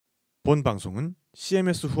본 방송은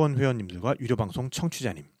CMS 후원 회원님들과 유료 방송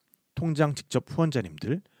청취자님, 통장 직접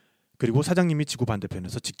후원자님들, 그리고 사장님이 지구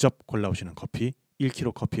반대편에서 직접 골라오시는 커피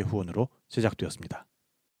 1kg 커피의 후원으로 제작되었습니다.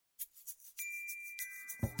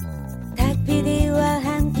 닭PD와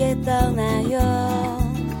함께 떠나요.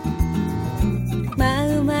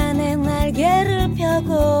 마음 안에 날개를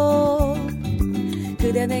펴고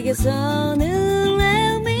그대 내게 손을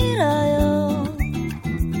내밀어요.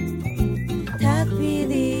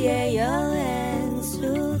 닭PD의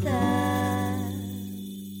여행수다.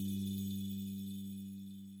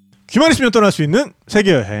 귀만 있으면 떠날 수 있는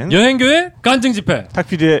세계여행 여행교회 간증집회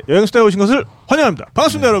닭PD의 여행수다에 오신 것을 환영합니다.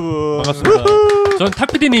 반갑습니다. 네. 여러분. 반갑습니다. 전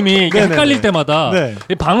탁PD님이 헷갈릴 때마다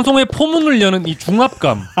이 방송의 포문을 여는 이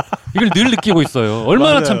중압감 이걸 늘 느끼고 있어요.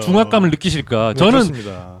 얼마나 맞아요. 참 중압감을 느끼시실까. 네, 저는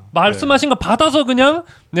그렇습니다. 말씀하신 거 받아서 그냥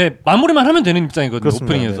마무리만 하면 되는 입장이거든요.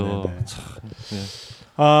 그렇습니다. 오프닝에서. 참, 이게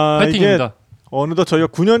파이팅입니다. 어느덧 저희가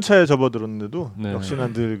 9년 차에 접어들었는데도 네.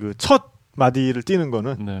 역시나 늘 그 첫 마디를 띄는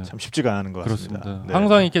거는 네. 참 쉽지가 않은 것 같습니다. 그렇습니다. 네.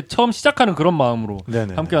 항상 이렇게 처음 시작하는 그런 마음으로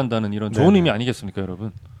네네네. 함께한다는 이런 좋은 네네. 의미 아니겠습니까,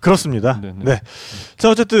 여러분? 그렇습니다. 네네. 네. 자,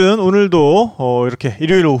 어쨌든 오늘도 이렇게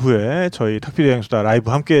일요일 오후에 저희 탁PD 여행수다 라이브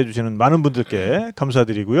함께 해주시는 많은 분들께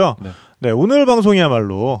감사드리고요. 네. 네, 오늘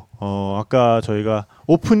방송이야말로 아까 저희가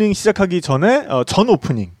오프닝 시작하기 전에 전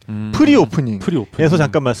오프닝, 프리 오프닝에서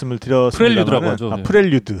잠깐 말씀을 드렸습니다만, 프렐류드라고 하죠. 네.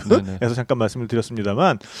 프렐류드에서 잠깐 말씀을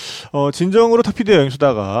드렸습니다만, 진정으로 탁PD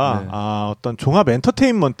여행수다가 네. 어떤 종합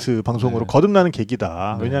엔터테인먼트 방송으로 네. 거듭나는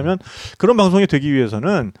계기다. 네. 왜냐하면 그런 방송이 되기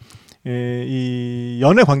위해서는 이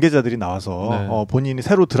연예 관계자들이 나와서 네. 본인이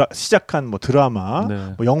새로 시작한 뭐 드라마,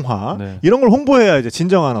 네. 뭐 영화 네. 이런 걸 홍보해야 이제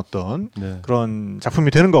진정한 어떤 네. 그런 작품이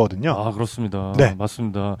되는 거거든요. 아, 그렇습니다. 네.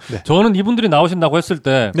 맞습니다. 네. 저는 이분들이 나오신다고 했을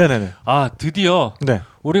때, 네네네. 드디어 네.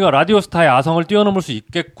 우리가 라디오스타의 아성을 뛰어넘을 수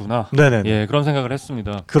있겠구나. 네네네. 예, 그런 생각을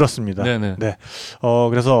했습니다. 그렇습니다. 네네. 네.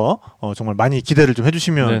 그래서 정말 많이 기대를 좀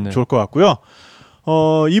해주시면 네네. 좋을 것 같고요.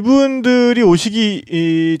 이분들이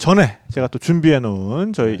오시기 전에 제가 또 준비해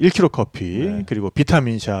놓은 저희 1kg 커피 네. 그리고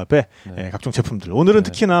비타민샵의 네. 각종 제품들. 오늘은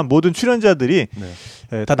네. 특히나 모든 출연자들이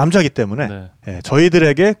네. 다 남자이기 때문에 네.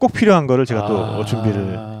 저희들에게 꼭 필요한 거를 제가 또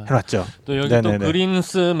준비를 해놨죠. 또 여기 네네네. 또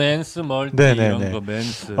그린스, 맨스, 멀티 네네네. 이런 거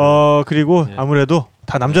맨스. 그리고 예. 아무래도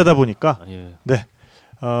다 남자다 보니까 예. 네.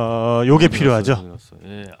 요게 필요하죠.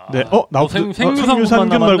 예. 네.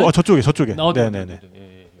 생유산균 말고 저쪽에. 네네네.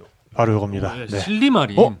 바로 이겁니다. 예. 네.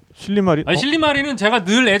 실리마린. 실리마린. 아니, 실리마린은 제가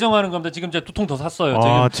늘 애정하는 겁니다. 지금 제가 2통 더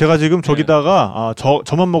샀어요. 제가 지금 저기다가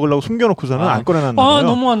저만 먹으려고 숨겨놓고서는 안 꺼내놨는데요.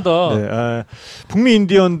 너무한다. 네, 북미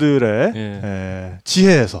인디언들의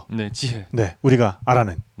지혜에서 지혜. 네, 우리가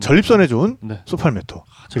알아낸 전립선에 좋은 소팔메토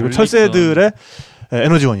그리고 전립선. 철새들의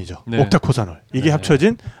에너지원이죠. 네. 옥타코사놀. 이게 네.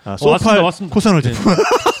 합쳐진 왔습니다. 코사놀 제품.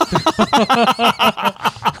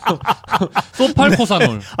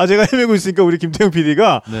 소팔코사놀. 제가 헤매고 있으니까 우리 김태형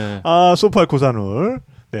PD가 네. 소팔코사놀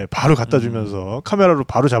바로 갖다 주면서 카메라로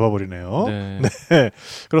바로 잡아버리네요. 네.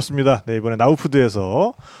 그렇습니다. 네, 이번에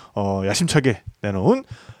나우푸드에서 야심차게 내놓은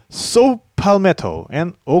소팔메토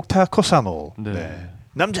앤 옥타코사놀. 네.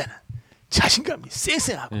 남자는 자신감이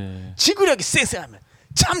쌩쌩하고 지구력이 쌩쌩하면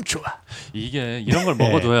참 좋아. 이게 이런 걸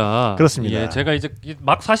먹어줘야. 그렇습니다. 제가 이제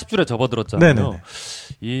막 40줄에 접어들었잖아요. 네네네.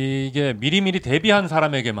 이게 미리미리 데뷔한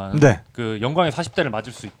사람에게만 그 영광의 40대를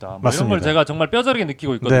맞을 수 있다. 뭐 이런 걸 제가 정말 뼈저리게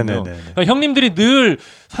느끼고 있거든요. 그러니까 형님들이 늘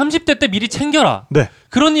 30대 때 미리 챙겨라.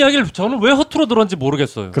 그런 이야기를 저는 왜 허투루 들었는지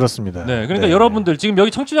모르겠어요. 그렇습니다. 네, 그러니까 여러분들 지금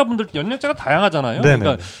여기 청취자분들 연령대가 다양하잖아요.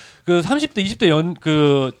 그러니까 그 30대, 20대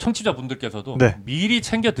그 청취자분들께서도 미리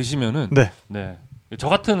챙겨 드시면은 저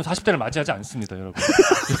같은 40대를 맞이하지 않습니다, 여러분.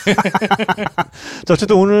 자,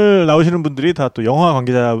 어쨌든 오늘 나오시는 분들이 다 또 영화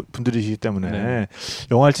관계자 분들이시기 때문에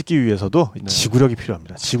영화를 찍기 위해서도 지구력이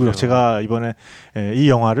필요합니다. 지구력. 제가 이번에 이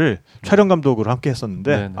영화를 촬영 감독으로 함께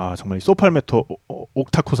했었는데 정말 이 소팔메토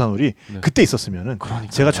옥타코사놀이 그때 있었으면은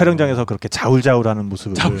제가 촬영장에서 그렇게 자울자울하는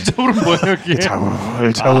모습을 자울은 뭐예요, 이게?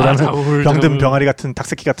 자울하는 병든 병아리 같은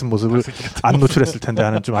닭새끼 같은 모습을 안 노출했을 텐데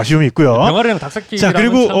하는 좀 아쉬움이 있고요. 병아리랑 닭새끼. 자,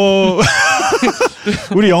 그리고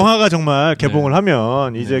우리 영화가 정말 개봉을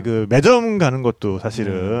하면 이제 그 매점 가는 것도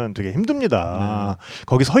사실은 되게 힘듭니다.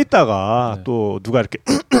 거기 서 있다가 또 누가 이렇게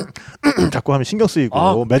자꾸 하면 신경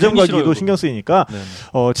쓰이고 매점 가기도 신경 쓰이니까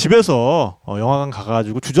집에서 영화관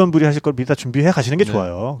가가지고 주전부리 하실 걸 미리 다 준비해 가시는 게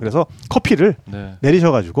좋아요. 그래서 커피를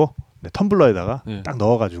내리셔가지고 텀블러에다가 딱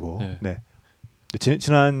넣어가지고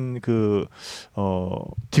지난 그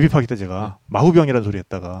DB파기 때 제가 마후병이라는 소리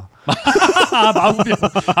했다가 마후병.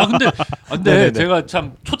 근데 제가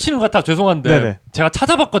참 초치는 것 같아 죄송한데 제가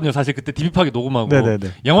찾아봤거든요. 사실 그때 DB파기 녹음하고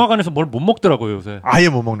영화관에서 뭘 못 먹더라고요 요새. 아예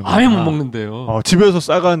못 먹는 거예요. 아예 못 먹는데요. 집에서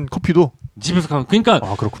싸간 커피도 집에서 가면 그러니까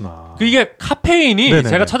그렇구나. 이게 카페인이 네네네.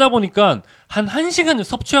 제가 찾아보니까 한 1시간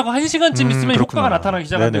섭취하고 1시간쯤 있으면 그렇구나. 효과가 나타나기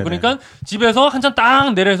시작한대요. 네네네. 그러니까 집에서 한 잔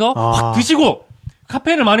딱 내려서 확 드시고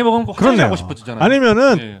카페인을 많이 먹으면 화장실 가고 싶어지잖아요.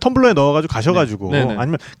 아니면은 텀블러에 넣어가지고 가셔가지고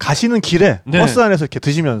아니면 가시는 길에 버스 안에서 이렇게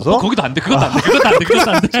드시면서 거기도 안 돼. 그것도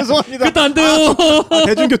안 돼. 죄송합니다. 그것도 안 돼요.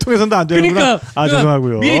 대중교통에서는 안 되는구나. 그러니까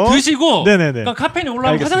죄송하고요. 미리 드시고 네네네. 그러니까 카페인이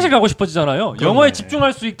올라오면 알겠습니다. 화장실 가고 싶어지잖아요. 그러네. 영화에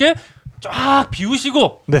집중할 수 있게 쫙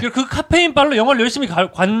비우시고 그 카페인 빨로 영화를 열심히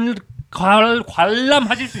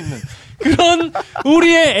관람하실 수 있는 그런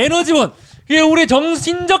우리의 에너지원. 예, 우리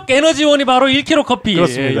정신적 에너지원이 바로 1kg 커피.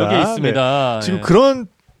 그렇습니다. 여기에 있습니다. 네. 지금 예. 그런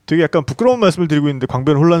되게 약간 부끄러운 말씀을 드리고 있는데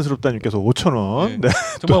광변 혼란스럽다님께서 5,000원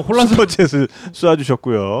정말 혼란스러운 슈퍼챗을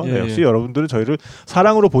쏴주셨고요. 네, 역시 여러분들은 저희를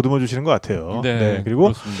사랑으로 보듬어 주시는 것 같아요. 네,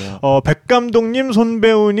 그리고 백 감독님, 손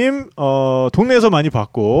배우님 동네에서 많이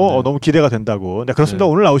봤고 너무 기대가 된다고. 네, 그렇습니다.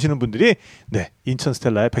 오늘 나오시는 분들이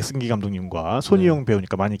인천스텔라의 백승기 감독님과 손희용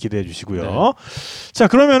배우니까 많이 기대해 주시고요. 자,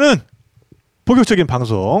 그러면은 본격적인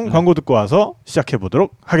방송 광고 듣고 와서 시작해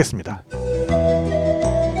보도록 하겠습니다.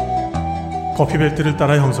 커피벨트를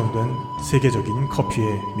따라 형성된 세계적인 커피의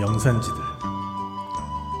명산지들.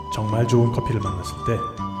 정말 좋은 커피를 만났을 때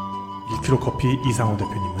 1kg 커피 이상호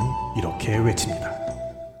대표님은 이렇게 외칩니다.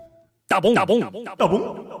 따봉! 따봉! 따봉! 따봉!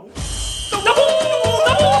 따봉!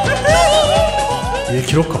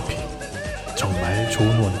 1kg 커피. 정말 좋은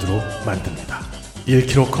원두로 만듭니다.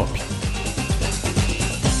 1kg 커피.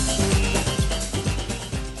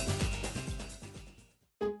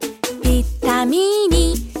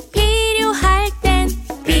 비타민이 필요할 땐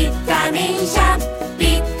비타민샵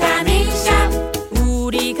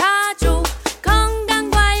우리 가족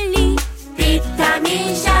건강관리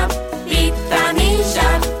비타민샵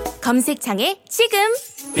검색창에 지금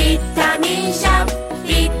비타민샵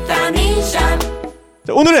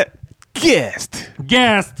자, 오늘의 게스트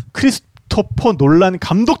크리스토퍼 놀란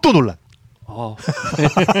감독도 놀란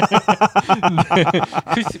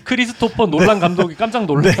크리스토퍼 놀란 감독이 깜짝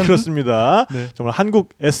놀란. 네, 그렇습니다. 정말 한국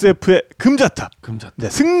SF의 금자탑. 네,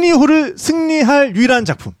 승리호를 승리할 유일한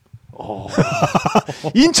작품.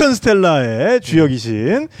 인천스텔라의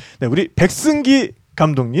주역이신 우리 백승기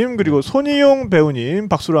감독님 그리고 손희용 배우님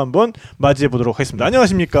박수로 한번 맞이해 보도록 하겠습니다.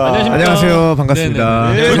 안녕하십니까? 안녕하세요.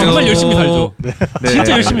 반갑습니다. 저희 정말 열심히 살죠.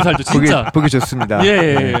 진짜 열심히 살죠. 진짜. 보기 좋습니다.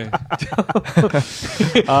 예.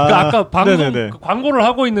 아까 광고를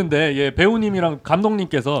하고 있는데 배우님이랑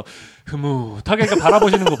감독님께서 흐뭇하게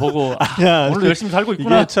바라보시는 거 보고 오늘 열심히 살고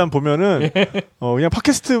있구나. 이게 참 보면은 그냥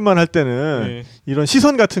팟캐스트만 할 때는 이런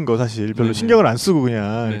시선 같은 거 사실 별로 신경을 안 쓰고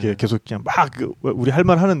그냥 이렇게 계속 그냥 막 우리 할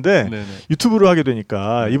말 하는데 유튜브로 하게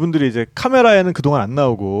되니까 이분들이 이제 카메라에는 그동안 안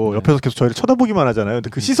나오고 옆에서 계속 저희를 쳐다보기만 하잖아요. 근데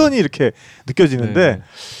그 시선이 이렇게 느껴지는데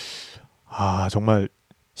정말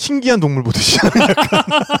신기한 동물 보듯이 약간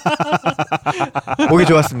보기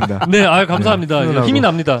좋았습니다. 네, 감사합니다. 힘이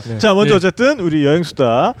납니다. 자, 먼저 어쨌든 우리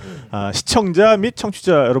여행수다 시청자 및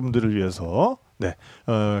청취자 여러분들을 위해서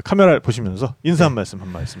카메라를 보시면서 인사 한 말씀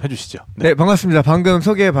해주시죠. 네, 반갑습니다. 방금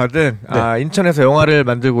소개받은 인천에서 영화를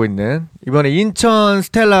만들고 있는 이번에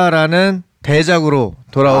인천스텔라라는 대작으로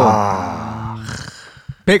돌아온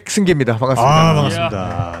백승기입니다. 반갑습니다.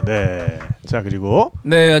 반갑습니다. 네. 자, 그리고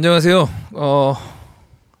네, 안녕하세요.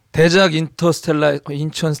 대작 인천스텔라에서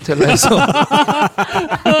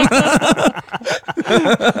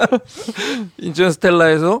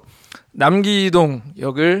인천스텔라에서 남기동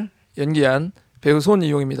역을 연기한 배우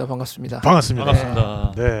손희용입니다. 반갑습니다.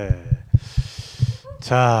 반갑습니다. 네.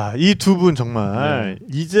 자, 이 두 분 정말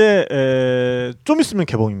이제 좀 있으면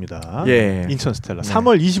개봉입니다. 인천스텔라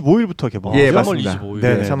 3월 25일부터 개봉하죠. 예, 맞습니다. 3월 25일.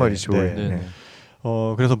 네, 3월 25일.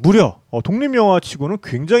 그래서 무려 독립영화 치고는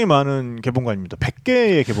굉장히 많은 개봉관입니다.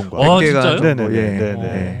 100개의 개봉관. 100개가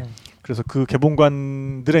네네. 그래서 그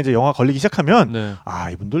개봉관들의 이제 영화 걸리기 시작하면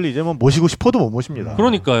이분들 이제 뭐 모시고 싶어도 못 모십니다.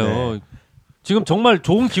 그러니까요. 지금 정말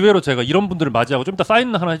좋은 기회로 제가 이런 분들을 맞이하고 좀 이따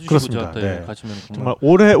사인 하나 해주시고 저한테 가시면 정말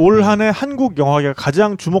올 한 해 한국 영화계가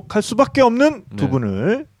가장 주목할 수밖에 없는 두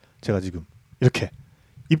분을 제가 지금 이렇게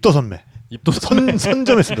입도선매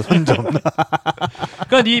선점했습니다. 선점.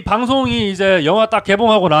 그러니까 이 방송이 이제 영화 딱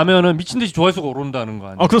개봉하고 나면은 미친 듯이 조회수가 오른다는 거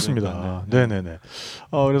아니에요? 그렇습니다. 네네네.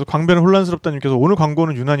 그래서 광배는 혼란스럽다님께서 오늘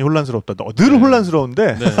광고는 유난히 혼란스럽다. 늘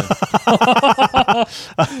혼란스러운데.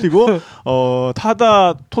 그리고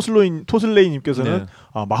타다 토슬레이님께서는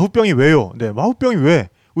마후병이 왜요? 네, 마후병이 왜?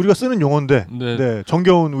 우리가 쓰는 용어인데,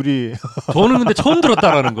 정겨운 우리. 저는 근데 처음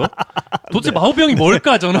들었다라는 거. 도대체 마후병이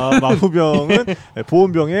뭘까, 저는? 마후병은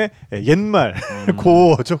보온병의 옛말,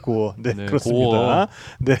 고어죠, 고어. 네, 그렇습니다. 고어.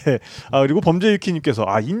 네. 그리고 범죄유키님께서,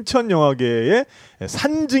 인천 영화계의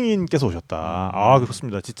산증인께서 오셨다.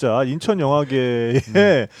 그렇습니다. 진짜, 인천 영화계의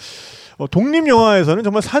독립 영화에서는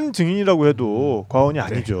정말 산 증인이라고 해도 과언이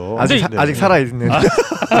아니죠. 아직 살아 있는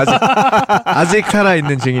아직 살아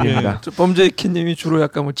있는 증인입니다. 범죄키님이 주로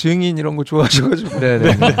약간 뭐 증인 이런 거 좋아하셔가지고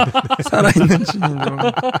살아 있는 증인 이런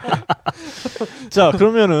거. 자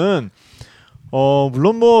그러면은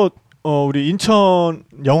물론 우리 인천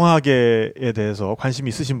영화계에 대해서 관심이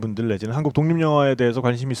있으신 분들 내지는 한국 독립영화에 대해서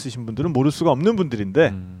관심이 있으신 분들은 모를 수가 없는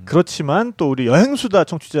분들인데 그렇지만 또 우리 여행수다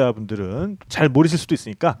청취자분들은 잘 모르실 수도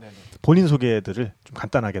있으니까 본인 소개들을 좀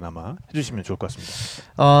간단하게나마 해주시면 좋을 것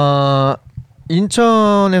같습니다.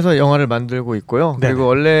 인천에서 영화를 만들고 있고요. 네네. 그리고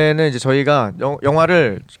원래는 이제 저희가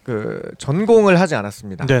영화를 전공을 하지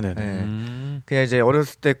않았습니다. 네네. 그냥 이제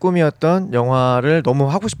어렸을 때 꿈이었던 영화를 너무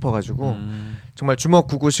하고 싶어가지고 정말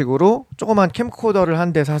주먹구구식으로 조그만 캠코더를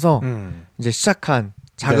한 대 사서 이제 시작한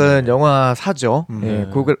작은 영화사죠.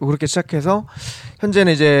 그렇게 시작해서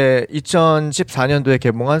현재는 이제 2014년도에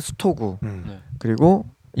개봉한 스토구 그리고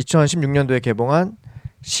 2016년도에 개봉한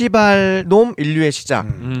시발놈 인류의 시작.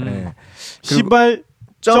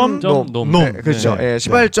 시발점놈. 네, 그렇죠.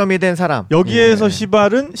 시발점이 된 사람. 여기에서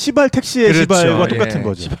시발은 시발 택시의 그렇죠. 시발과 똑같은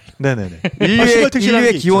거죠. 네네네.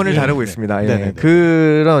 인류의 기원을 다루고 있습니다.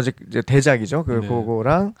 그런 이제 대작이죠.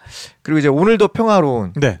 그거랑 그리고 이제 오늘도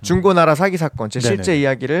평화로운 중고나라 사기 사건 제 실제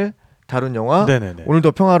이야기를 다룬 영화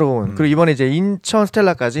오늘도 평화로운 그리고 이번에 이제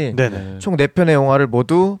인천스텔라까지 총 4편의 영화를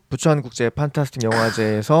모두 부천국제 판타스틱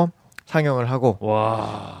영화제에서 상영을 하고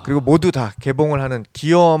그리고 모두 다 개봉을 하는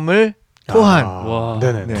기염을 토한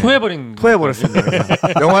토해버렸습니다.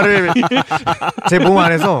 영화를 제 몸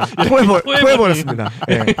안에서 토해버렸습니다.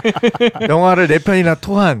 영화를 4편이나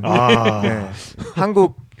토한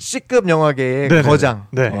한국 C급 영화계의 거장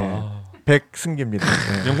백승기입니다.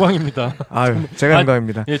 영광입니다. 제가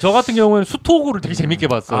영광입니다. 저 같은 경우는 수토구를 되게 재밌게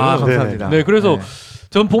봤어요. 감사합니다. 그래서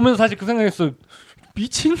전 보면서 사실 그 생각했어요.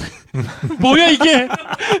 미친? 뭐야 이게?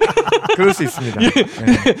 그럴 수 있습니다.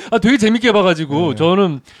 되게 재밌게 봐가지고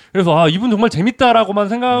저는 그래서 이분 정말 재밌다라고만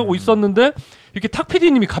생각하고 있었는데 이렇게 탁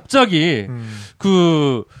PD님이 갑자기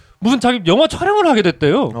무슨 자기 영화 촬영을 하게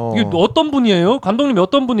됐대요. 이게 어떤 분이에요? 감독님이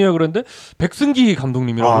어떤 분이에요? 그런데 백승기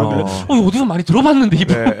감독님이라고 그러길래 어디서 많이 들어봤는데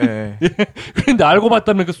이분. 그런데 알고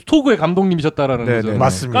봤다면 그 스토그의 감독님이셨다라는 거죠.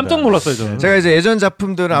 맞습니다. 깜짝 놀랐어요 저는. 제가 이제 예전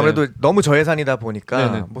작품들은 아무래도 너무 저예산이다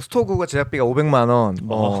보니까 뭐 스토그가 제작비가 500만 원,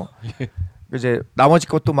 이제 나머지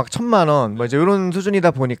것도 막 1,000만 원, 이제 이런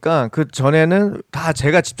수준이다 보니까 그 전에는 다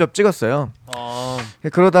제가 직접 찍었어요.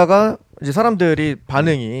 그러다가 이제 사람들이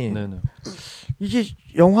반응이 이게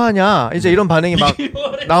영화냐 이제 이런 반응이 막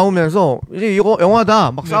나오면서 이제 이거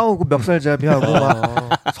영화다 막 싸우고 멱살잡이하고 막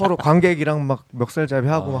서로 관객이랑 막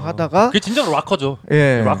멱살잡이하고 막 하다가 그게 진짜 락커죠.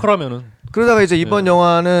 락커라면은 그러다가 이제 이번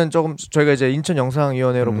영화는 조금 저희가 이제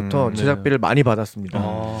인천영상위원회로부터 제작비를 많이 받았습니다.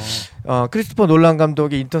 크리스토퍼 놀란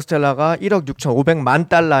감독의 인터스텔라가 1억 6,500만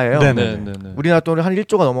달러예요. 우리나라 돈으로 한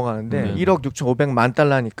 1조가 넘어가는데 1억 6,500만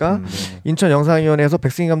달러니까 인천영상위원회에서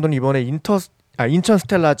백승희 감독님 이번에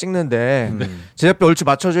인천스텔라 찍는데 제작비 얼추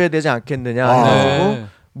맞춰줘야 되지 않겠느냐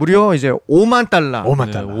해가지고 무려 이제 5만 달러.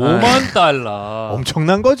 5만 달러.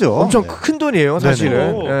 엄청난 거죠. 엄청 큰 돈이에요,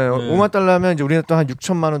 사실은. 5만 달러면 이제 우리는 또 한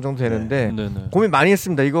 6천만 원 정도 되는데 고민 많이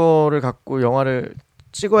했습니다. 이거를 갖고 영화를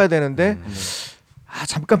찍어야 되는데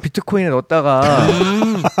잠깐 비트코인에 넣었다가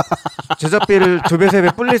제작비를 2배,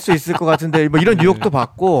 3배 불릴 수 있을 것 같은데 뭐 이런 유혹도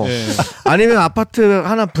받고 아니면 아파트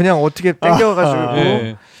하나 분양 어떻게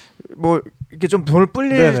땡겨가지고 뭐 이렇게 좀 돈을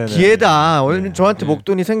불릴 기회다. 저한테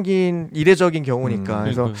목돈이 생긴 이례적인 경우니까.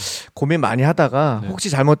 그래서 고민 많이 하다가 혹시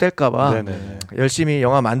잘못될까봐 열심히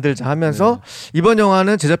영화 만들자 하면서 이번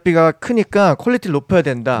영화는 제작비가 크니까 퀄리티를 높여야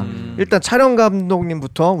된다. 일단 촬영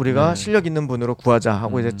감독님부터 우리가 실력 있는 분으로 구하자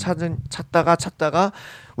하고 이제 찾다가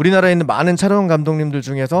우리나라에 있는 많은 촬영 감독님들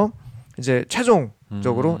중에서 이제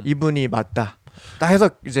최종적으로 이분이 맞다. 딱 해서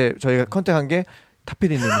이제 저희가 컨택한 게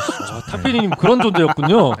탁피디님이시죠. 탁피디님 그런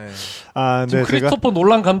존재였군요. 지금 크리스토퍼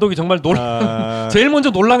놀란 감독이 정말 제일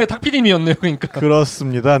먼저 놀란 게 탁피디님이었네요. 그러니까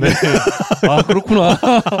그렇습니다. 네. 그렇구나.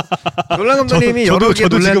 놀란 감독님이 여러 개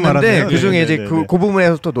놀랐는데 그 중에 이제 그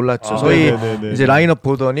부분에서 또 놀랐죠. 저희 이제 라인업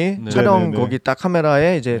보더니 촬영 거기 딱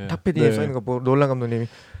카메라에 이제 탁피디 써 있는 거 보고 놀란 감독님이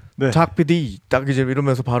탁피디 딱 이제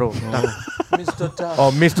이러면서 바로 미스터 탁.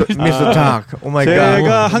 미스터 탁. 오 마이 갓.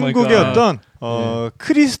 제가 한국의 어떤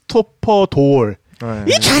크리스토퍼 도올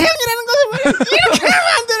이 촬영이라는 것은 이렇게 하면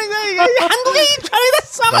안 되는 거야. 이게 한국에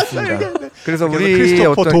잘했어. 그래서 우리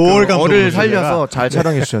크리스토퍼 도올 감독을 살려서 잘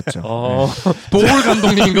촬영해 주셨죠. 도올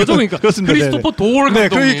감독님인 거죠? 그러니까 그렇습니다. 크리스토퍼 도올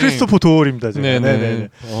감독님. 네, 크리스토퍼 도올입니다. 지금. 네네.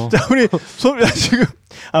 자, 우리 지금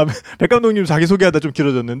백 감독님 자기 소개하다 좀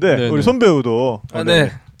길어졌는데 네네. 우리 손 배우도.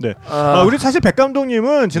 네. 네. 우리 사실 백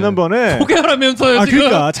감독님은 지난번에 소개하라면서요 지금.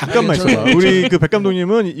 그러니까 잠깐만 있어봐. 우리 그 백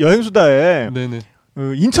감독님은 여행수다에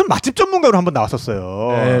인천 맛집 전문가로 한번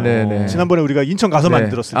나왔었어요. 네네네. 지난번에 우리가 인천 가서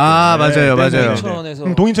만들었을 때. 맞아요.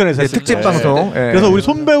 인천에서 동인천에서 했을 특집 때. 방송. 네. 그래서 우리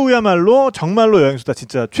손 배우야말로 정말로 여행수다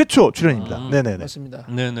진짜 최초 출연입니다. 네네네. 맞습니다.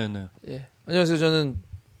 네네네. 예. 안녕하세요. 저는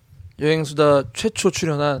여행수다 최초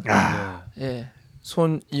출연한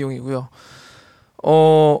손이용이고요.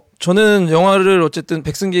 저는 영화를 어쨌든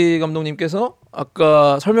백승기 감독님께서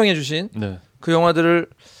아까 설명해주신 그 영화들을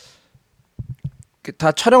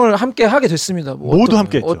다 촬영을 함께 하게 됐습니다. 모두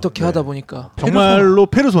함께 했죠. 어떻게 하다 보니까 정말로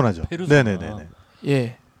페르소나죠. 네네네.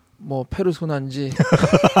 예, 뭐 페르소나인지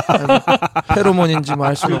페로몬인지 뭐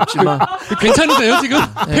알 수는 없지만 괜찮으세요 지금?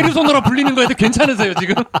 페르소나라 불리는 거에도 괜찮으세요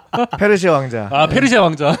지금? 페르시아 왕자. 페르시아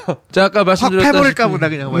왕자. 제가 아까 말씀드렸다시피 패버릴까 보다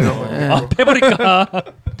그냥 뭐 이런 거. 패버릴까.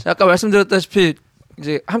 제가 아까 말씀드렸다시피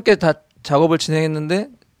이제 함께 다 작업을 진행했는데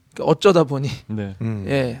어쩌다 보니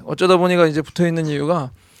어쩌다 보니까 이제 붙어 있는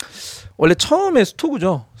이유가 원래 처음에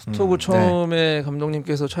스토그죠. 스토그 처음에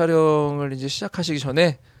감독님께서 촬영을 이제 시작하시기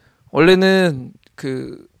전에 원래는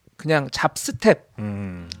그냥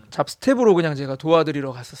잡스텝으로 그냥 제가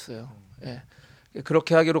도와드리러 갔었어요. 예.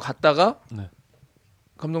 그렇게 하기로 갔다가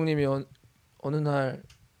감독님이 어느 날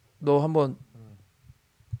너 한번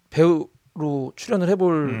배우로 출연을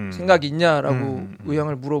해볼 생각이 있냐라고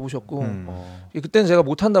의향을 물어보셨고 그때는 제가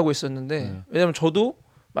못한다고 했었는데 왜냐면 저도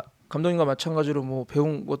감독님과 마찬가지로 뭐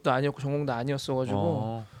배운 것도 아니었고 전공도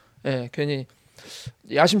아니었어가지고 괜히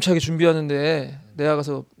야심차게 준비하는데 내가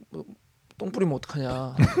가서 똥 뿌리면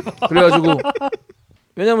어떡하냐 그래가지고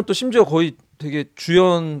왜냐면 또 심지어 거의 되게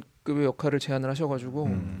주연급의 역할을 제안을 하셔가지고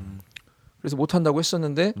그래서 못한다고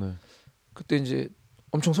했었는데 그때 이제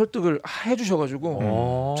엄청 설득을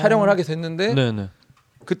해주셔가지고 촬영을 하게 됐는데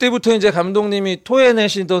그때부터 이제 감독님이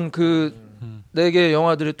토해내시던 그 4개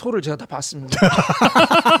영화들의 토를 제가 다 봤습니다.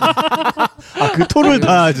 그 토를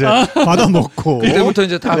다 이제 받아 먹고 그때부터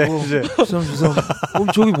이제 다 주섬주섬.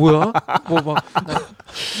 저기 뭐야?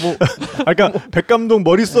 그러니까 백 감독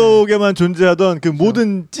머릿속에만 존재하던 그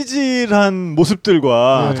모든 찌질한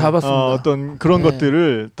모습들과 다 봤습니다. 어떤 그런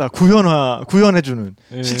것들을 다 구현해주는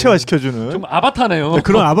실체화시켜주는 좀 아바타네요.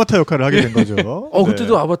 그런 아바타 역할을 하게 된 거죠.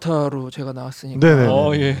 그때도 아바타로 제가 나왔으니까.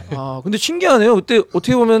 네네. 근데 신기하네요. 그때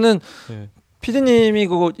어떻게 보면은 피디님이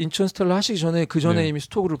그거 인천스텔라 하시기 전에 그 전에 이미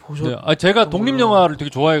스토그를 보셨. 제가 독립 영화를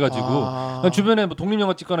되게 좋아해가지고 주변에 뭐 독립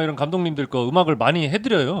영화 찍거나 이런 감독님들 거 음악을 많이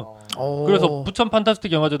해드려요. 그래서 부천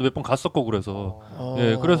판타스틱 영화제도 몇 번 갔었고 그래서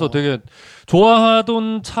그래서 되게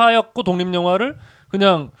좋아하던 차였고 독립 영화를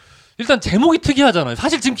그냥. 일단 제목이 특이하잖아요.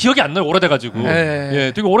 사실 지금 기억이 안 나요. 오래돼가지고.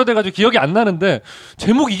 되게 오래돼가지고 기억이 안 나는데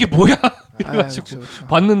제목이 이게 뭐야? 이래가지고 그렇죠.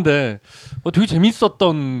 봤는데 되게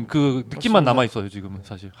재밌었던 그 느낌만 남아있어요. 지금은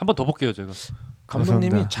사실. 한 번 더 볼게요. 제가.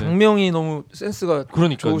 감독님이 장명이 너무 센스가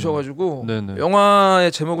좋으셔가지고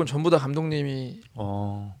영화의 제목은 전부 다 감독님이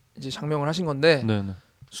이제 장명을 하신 건데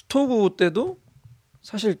스토브 때도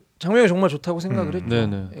사실 장명이 정말 좋다고 생각을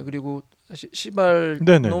했죠. 그리고 사실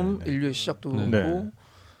시발놈 인류의 시작도 그렇고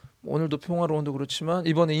오늘도 평화로운도 그렇지만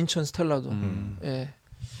이번에 인천스텔라도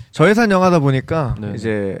저예산 영화다 보니까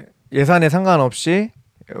이제 예산에 상관없이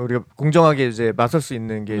우리가 공정하게 이제 맞설 수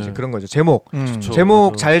있는 게 이제 그런 거죠. 제목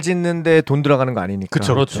잘 짓는데 돈 들어가는 거 아니니까.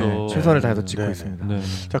 그렇죠. 최선을 다해서 찍고 있습니다.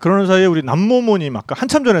 자, 그러는 사이에 우리 남모모님 아까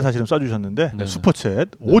한참 전에 사실은 쏴주셨는데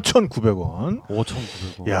슈퍼챗 5,900원.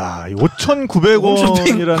 5,900원. 야,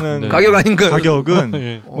 5,900원이라는 가격 아닌가요?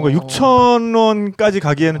 가격은 뭔가 6,000원까지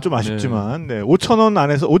가기에는 좀 아쉽지만 5,000원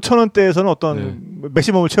안에서 5,000원대에서는 어떤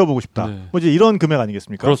맥시멈을 채워보고 싶다. 뭐 이제 이런 금액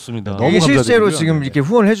아니겠습니까? 그렇습니다. 너무 실제로 지금 이렇게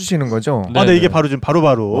후원을 해주시는 거죠? 네, 이게 바로 지금 바로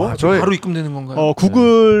바로 입금되는 건가요?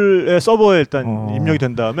 구글의 서버에 일단 입력이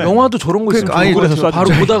된 다음에 영화도 저런 거 있으면 구글에서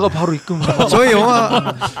바로 보다가 바로 입금. 저희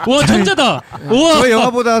영화 와 천재다. 저희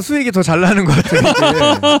영화보다 수익이 더 잘 나는 것 같아요.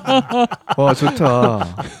 와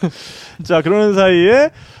좋다. 자, 그러는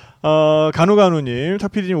사이에 간우간우님,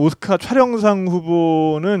 탁피디님 오스카 촬영상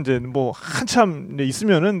후보는 이제 뭐 한참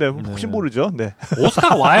있으면은 혹시 모르죠.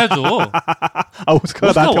 오스카가 와야죠.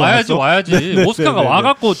 오스카가 와야지. 오스카가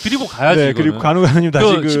와갖고 드리고 가야지. 그리고 간우간우님 다시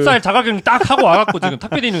 14일 자가격리 딱 하고 와갖고 지금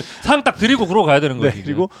탁피디는 상 딱 드리고 그러고 가야 되는 거예요.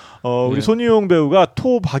 그리고 우리 손희용 배우가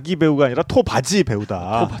토박이 배우가 아니라 토바지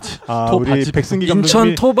배우다. 우리 백승기 감독님이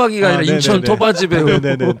인천 토박이가 아니라 인천 토바지 배우.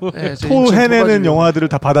 토해내는 영화들을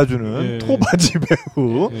다 받아주는 토바지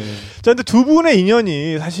배우. 자, 근데 두 분의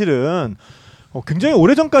인연이 사실은 굉장히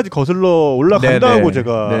오래전까지 거슬러 올라간다고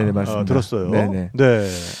제가 들었어요. 네네. 네.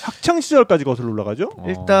 학창 시절까지 거슬러 올라가죠?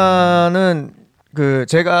 일단은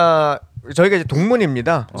저희가 이제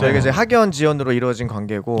동문입니다. 저희가 이제 학연 지연으로 이루어진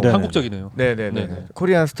관계고 한국적이네요. 네네네.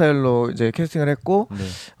 코리안 스타일로 이제 캐스팅을 했고,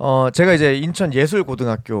 제가 이제 인천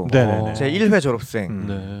예술고등학교 제 1회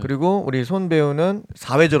졸업생, 그리고 우리 손 배우는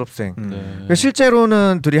 4회 졸업생. 그러니까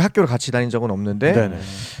실제로는 둘이 학교를 같이 다닌 적은 없는데,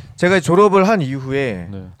 제가 졸업을 한 이후에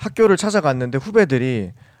학교를 찾아갔는데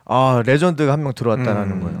후배들이 레전드가 한 명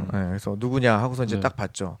들어왔다라는 거예요. 네, 그래서 누구냐 하고서 이제 딱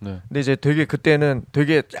봤죠. 근데 이제 그때는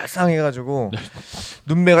되게 짤쌍해가지고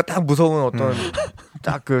눈매가 딱 무서운 어떤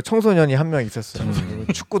딱 그 청소년이 한 명 있었어요.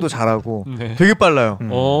 축구도 잘하고 되게 빨라요.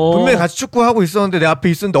 분명히 같이 축구하고 있었는데 내 앞에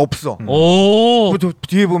있었는데 없어.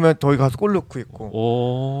 뒤에 보면 거기 가서 골 넣고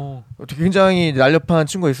있고. 굉장히 날렵한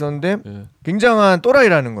친구가 있었는데 굉장한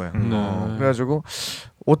또라이라는 거예요. 그래가지고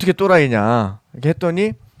어떻게 또라이냐 이렇게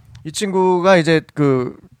했더니 이 친구가 이제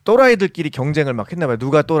그 또라이들끼리 경쟁을 막 했나 봐요.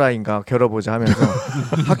 누가 또라이인가 겨뤄보자 하면서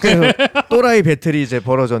학교에서 또라이 배틀이 이제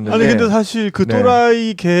벌어졌는데. 아니 근데 사실 그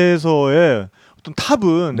또라이계에서의 어떤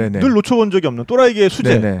탑은 늘 놓쳐본 적이 없는 또라이계의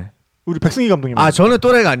수제. 우리 백승희 감독님. 저는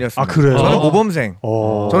또라이가 아니었습니다. 그래요? 저는 모범생.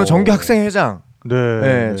 저는 정규 학생 회장.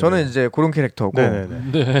 저는 이제 그런 캐릭터고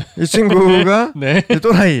이 친구가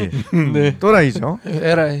또라이, 또라이죠.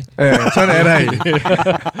 LI. 저는 LI.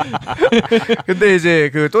 근데 이제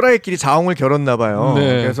그 또라이끼리 자웅을 겨뤘나 봐요.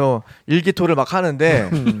 그래서 일기토를 막 하는데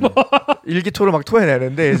일기토를 막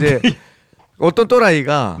토해내는데 이제 어떤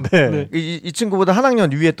또라이가 이 친구보다 한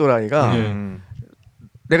학년 위의 또라이가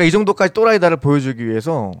내가 이 정도까지 또라이다를 보여주기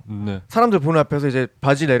위해서 사람들 보는 앞에서 이제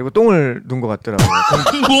바지 내리고 똥을 눈 것 같더라고요.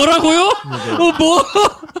 뭐라고요? 뭐?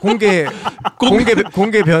 공개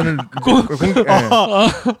변을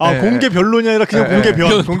공개 변론이 아니라 그냥 공개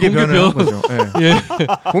변. 공개 변을 한 거죠.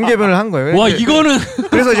 공개 변을 한 거예요. 와 이거는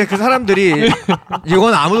그래서 이제 그 사람들이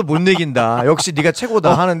이건 아무도 못 이긴다. 역시 네가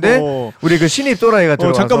최고다 하는데 우리 그 신입 또라이가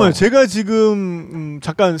들어와서 잠깐만요. 제가 지금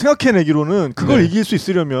잠깐 생각해내기로는 그걸 이길 수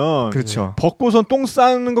있으려면 그렇죠. 벗고선 똥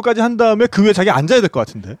싸는 것까지 한 다음에 그 위에 자기 앉아야 될 것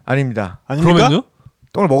같은데. 아닙니다. 그러면요?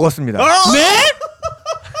 똥을 먹었습니다. 네?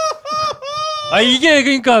 이게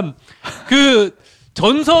그러니까 그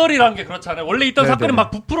전설이란 게 그렇잖아요. 원래 있던 사건이 막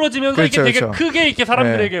부풀어지면서 이게 되게 크게 이렇게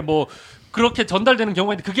사람들에게 뭐 그렇게 전달되는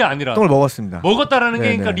경우가 있는데 그게 아니라 똥을 먹었습니다. 먹었다라는 게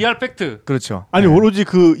그러니까 리얼 팩트. 그렇죠. 아니 오로지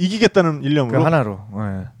그 이기겠다는 일념으로 그 하나로.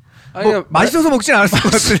 아니 맛있어서 먹진 않았을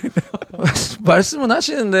것 같은데. 말씀은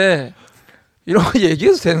하시는데 이런 거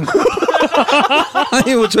얘기해도 되는 거야?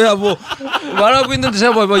 아니 뭐 저야 뭐 말하고 있는데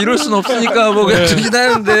제가 뭐 이럴 수는 없으니까 뭐 그냥 듣긴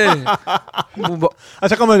하는데 뭐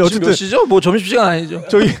잠깐만요. 어쨌든 몇 시죠? 뭐 점심시간 아니죠?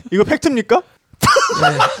 저희 이거 팩트입니까?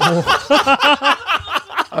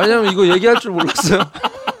 왜냐면 이거 얘기할 줄 몰랐어요.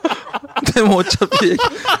 근데 뭐 어차피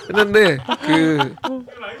했는데 그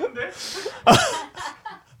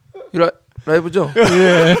라이브죠?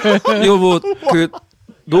 이거 뭐 그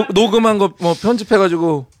녹음한 거 뭐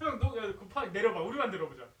편집해가지고 내려봐. 우리만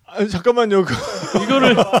들어보자. 잠깐만요.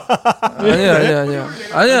 이거를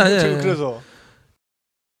아니야. 그래서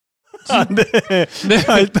자,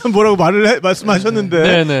 일단 뭐라고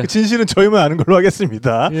말씀하셨는데 진실은 저희만 아는 걸로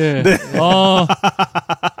하겠습니다.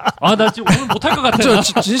 나 지금 오늘 못할 것 같아요.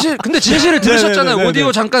 근데 진실을 들으셨잖아요.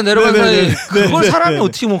 오디오 잠깐 내려간 사이. 그걸 사람이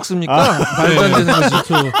어떻게 먹습니까? 말도 안 되는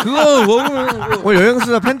거지. 그거 먹으면 오늘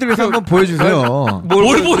여행수다 팬들에서 한번 보여주세요.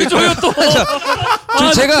 뭘 보여줘요 또?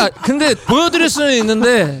 제가 근데 보여드릴 수는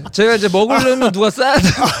있는데 제가 이제 먹으려면 누가 싸야 돼.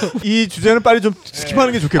 이 주제는 빨리 좀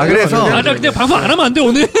스킵하는 게 좋겠고요. 그래서 나 그냥 방송 안 하면 안 돼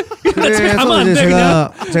오늘. 그래서 이제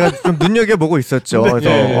제가 좀 눈여겨보고 있었죠.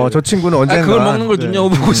 그래서 저 친구는 언젠가 그걸 먹는 걸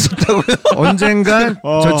눈여겨보고 있었다고요? 언젠간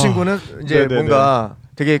저 친구는 이제 뭔가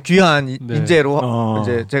되게 귀한 인재로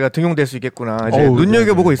이제 제가 등용될 수 있겠구나 이제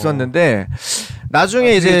눈여겨보고 있었는데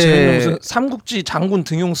나중에 이제 무슨 삼국지 장군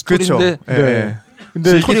등용 스토리인데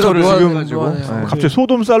근데 캐릭터를 지금 갑자기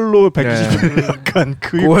소돔살로 120을 약간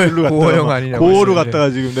그걸로 고어형 아니냐 고어로 갔다가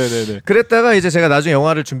지금 그랬다가 이제 제가 나중에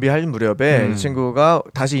영화를 준비할 무렵에 이 친구가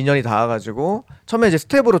다시 인연이 닿아가지고 처음에 이제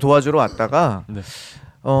스텝으로 도와주러 왔다가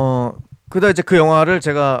그다 이제 그 영화를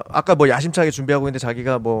제가 아까 뭐 야심차게 준비하고 있는데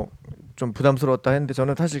자기가 뭐 좀 부담스러웠다 했는데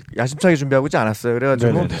저는 사실 야심차게 준비하고 있지 않았어요.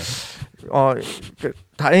 그래가지고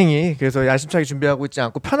다행히 그래서 야심차게 준비하고 있지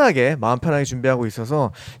않고 마음 편하게 준비하고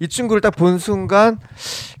있어서 이 친구를 딱 본 순간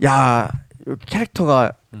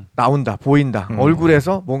캐릭터가 나온다, 보인다.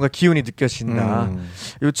 얼굴에서 뭔가 기운이 느껴진다.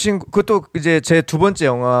 이 친구 그것도 이제 제 두 번째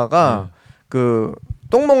영화가 그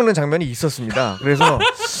똥 먹는 장면이 있었습니다. 그래서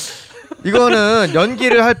이거는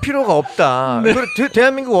연기를 할 필요가 없다. 네.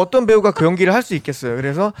 대한민국 어떤 배우가 그 연기를 할 수 있겠어요.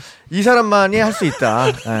 그래서 이 사람만이 할 수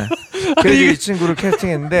있다. 네. 그래서 이 친구를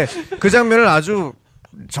캐스팅했는데 그 장면을 아주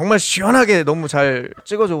정말 시원하게 너무 잘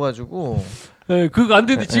찍어줘가지고. 네, 그거 안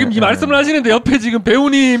되는데 지금 이 말씀을 하시는데 옆에 지금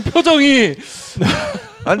배우님 표정이.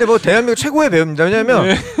 근데 뭐 대한민국 최고의 배우입니다.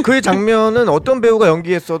 왜냐면 그 장면은 어떤 배우가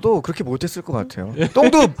연기했어도 그렇게 못했을 것 같아요.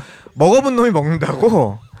 똥도 먹어본 놈이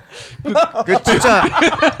먹는다고. 그 진짜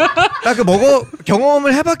딱 그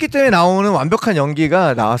경험을 해봤기 때문에 나오는 완벽한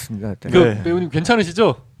연기가 나왔습니다. 그 배우님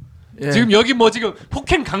괜찮으시죠? 예. 지금 여기 뭐 지금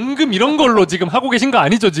폭행 감금 이런 걸로 지금 하고 계신 거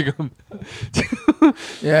아니죠 지금?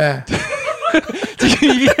 예. 지금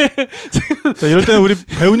이게 자, 이럴 때는 우리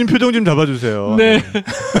배우님 표정 좀 잡아주세요. 네.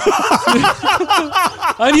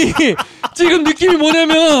 아니 지금 느낌이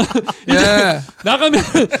뭐냐면 이제 나가면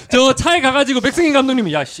저 차에 가가지고 백승인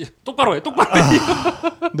감독님이 야씨 똑바로 해.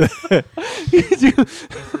 네. 지금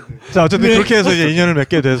자 어쨌든 그렇게 해서 이제 인연을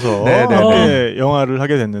맺게 돼서 이렇게 영화를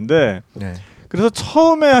하게 됐는데. 네. 그래서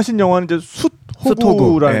처음에 하신 영화는 이제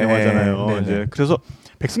숫호구라는 영화잖아요. 이제 그래서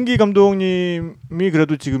백승기 감독님이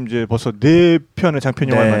그래도 지금 이제 벌써 4편의 장편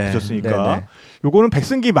영화를 만드셨으니까 요거는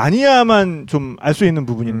백승기 마니아만 좀 알 수 있는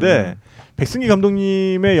부분인데 백승기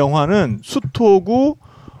감독님의 영화는 숫호구,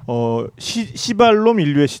 시발롬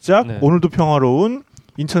인류의 시작, 오늘도 평화로운,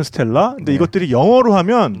 인천스텔라. 근데 이것들이 영어로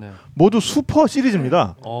하면 모두 슈퍼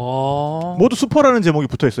시리즈입니다. 모두 슈퍼라는 제목이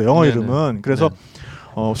붙어 있어요. 영어 이름은. 그래서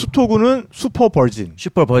숫호구는 슈퍼 버진.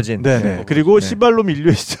 네. 그리고 시발롬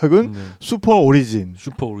인류의 시작은 슈퍼 오리진.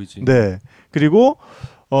 네. 그리고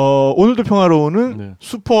오늘도 평화로운은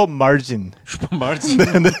슈퍼 마진.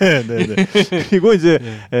 네. 그리고 이제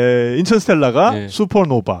인천스텔라가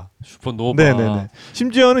슈퍼노바. 네.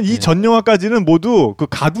 심지어는 이 전 영화까지는 모두 그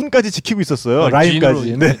가군까지 지키고 있었어요.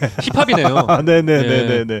 라인까지. 네. 힙합이네요.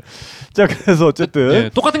 네. 자, 그래서 어쨌든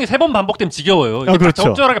똑같은 게 3번 반복되면 지겨워요. 그렇죠.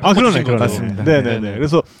 적절하게 바꿔주신 거죠. 맞습니다. 네.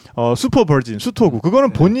 그래서 슈퍼 버진, 숫호구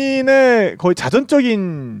그거는 본인의 거의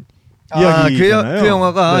자전적인 이야기잖아요. 그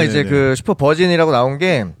영화가 이제 그 슈퍼 버진이라고 나온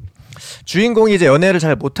게 주인공이 이제 연애를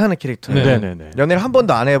잘 못하는 캐릭터예요. 연애를 한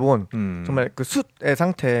번도 안 해본 정말 그 숫의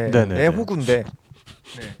상태의 호구인데.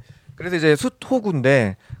 그래서 이제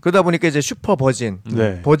숫호구인데 그러다 보니까 이제 슈퍼 버진.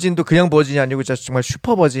 버진도 그냥 버진이 아니고 진짜 정말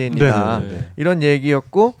슈퍼 버진이다. 이런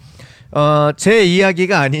얘기였고 제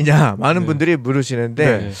이야기가 아니냐 많은 분들이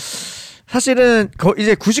물으시는데 사실은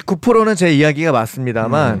이제 99%는 제 이야기가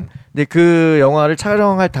맞습니다만 근데 그 영화를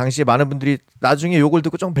촬영할 당시에 많은 분들이 나중에 욕을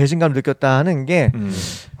듣고 좀 배신감 느꼈다 하는 게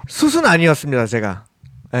숫은 아니었습니다. 제가.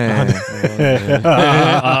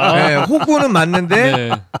 호구는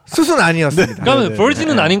맞는데 숫은 아니었습니다. 그러면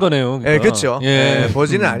버진은 아닌 거네요. 그러니까. 그렇죠.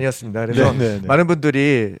 버진은 아니었습니다. 그래서 많은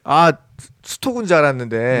분들이 숫호구인 줄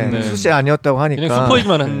알았는데 숫이 아니었다고 하니까 그냥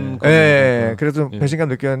슈퍼이기만 한 거예요. 그래서 배신감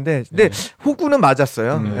느꼈는데 근데 호구는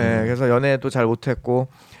맞았어요. 그래서 연애도 잘 못했고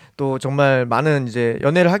또 정말 많은 이제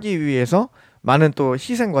연애를 하기 위해서 많은 또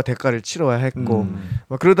희생과 대가를 치러야 했고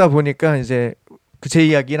뭐 그러다 보니까 이제 제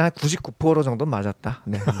이야기는 한 99% 정도는 맞았다.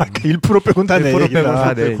 네. 1% 빼고는 다 내 얘기다.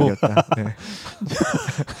 다 내 얘기였다. 네.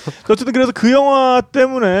 어쨌든 그래서 그 영화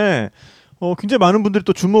때문에 굉장히 많은 분들이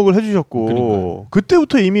또 주목을 해주셨고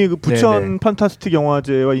그때부터 이미 그 부천 판타스틱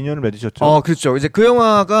영화제와 인연을 맺으셨죠. 그렇죠. 이제 그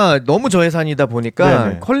영화가 너무 저예산이다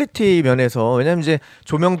보니까 퀄리티 면에서 왜냐면 이제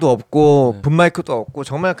조명도 없고 붐마이크도 없고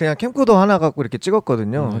정말 그냥 캠코더 하나 갖고 이렇게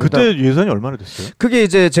찍었거든요. 그때 예산이 얼마나 됐어요? 그게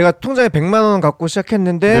이제 제가 통장에 100만 원 갖고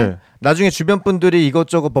시작했는데 나중에 주변 분들이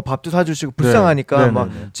이것저것 뭐 밥도 사주시고 불쌍하니까 막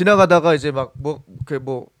지나가다가 이제 막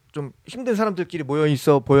좀 힘든 사람들끼리 모여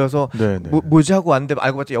있어 보여서 뭐지 하고 왔는데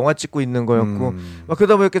알고 봤더니 영화 찍고 있는 거였고 막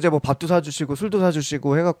그러다 보니까 이제 뭐 밥도 사주시고 술도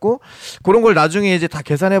사주시고 해갖고 그런 걸 나중에 이제 다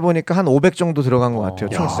계산해 보니까 한 500 정도 들어간 것 같아요.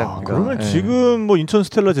 총 제작비가. 그러면 지금 뭐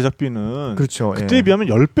인천스텔라 제작비는 그렇죠. 그때에 비하면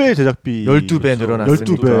 10배의 제작비 12배 늘어났으니까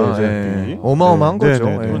 12배 제작비 어마어마한 거죠.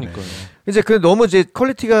 그러니까요. 이제 그 너무 이제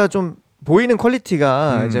퀄리티가 좀 보이는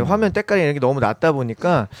퀄리티가 이제 화면 때깔이 이런 게 너무 낮다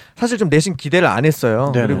보니까 사실 좀 내심 기대를 안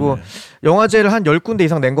했어요. 그리고 영화제를 한 10군데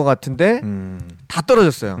이상 낸 것 같은데 다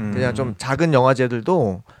떨어졌어요. 그냥 좀 작은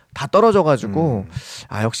영화제들도 다 떨어져가지고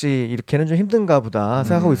역시 이렇게는 좀 힘든가 보다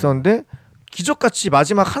생각하고 있었는데 기적같이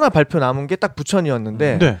마지막 하나 발표 남은 게 딱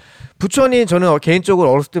부천이었는데 부천이 저는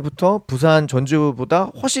개인적으로 어렸을 때부터 부산, 전주보다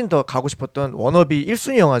훨씬 더 가고 싶었던 워너비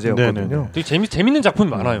 1순위 영화제였거든요. 되게 재밌는 작품이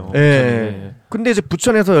많아요. 근데 이제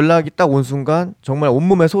부천에서 연락이 딱 온 순간 정말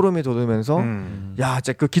온몸에 소름이 돋으면서 야,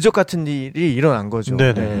 진짜 그 기적 같은 일이 일어난 거죠.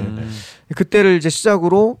 그때를 이제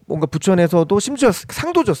시작으로 뭔가 부천에서도 심지어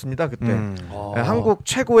상도 줬습니다. 그때 한국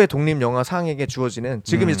최고의 독립 영화상에게 주어지는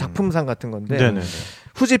지금 이제 작품상 같은 건데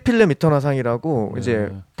후지 필름 이터널상이라고 이제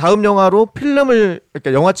다음 영화로 필름을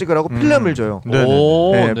그러니까 영화 찍으라고 필름을 줘요.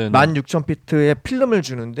 16,000피트의 필름을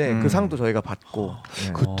주는데 그 상도 저희가 받고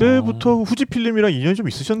그때부터 후지 필름이랑 인연이 좀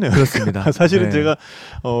있으셨네요. 그렇습니다. 사실은 제가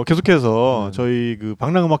계속해서 저희 그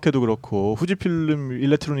방랑음악회도 그렇고 후지 필름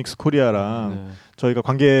일렉트로닉스 코리아랑 저희가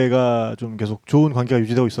관계가 좀 계속 좋은 관계가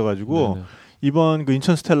유지되고 있어가지고 이번 그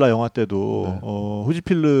인천스텔라 영화 때도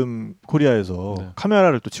후지필름 코리아에서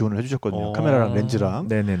카메라를 또 지원을 해주셨거든요. 카메라랑 렌즈랑.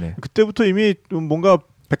 그때부터 이미 좀 뭔가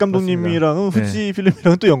백 감독님이랑은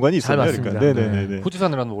후지필름이랑은 또 연관이 있었네요. 그러니까. 네네네.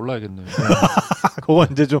 후지산을 한번 올라야겠네요. 그거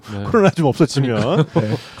이제 좀 코로나 좀 없어지면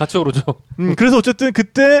같이 오르죠. 그래서 어쨌든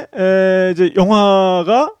그때 이제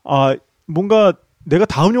영화가 뭔가 내가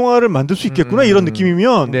다음 영화를 만들 수 있겠구나 이런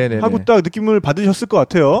느낌이면 하고 딱 느낌을 받으셨을 것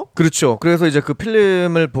같아요. 그렇죠. 그래서 이제 그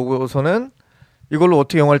필름을 보고서는 이걸로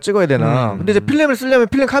어떻게 영화를 찍어야 되나. 근데 이제 필름을 쓰려면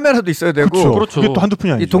필름 카메라도 있어야 되고. 그렇죠. 그게 또 한두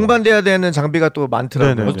푼이 아니죠. 동반돼야 되는 장비가 또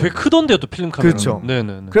많더라고요. 되게 크던데요, 또 필름 카메라. 그렇죠.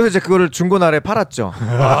 그래서 이제 그거를 중고나라에 팔았죠.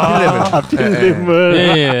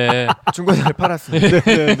 필름을. 중고나라에 팔았습니다.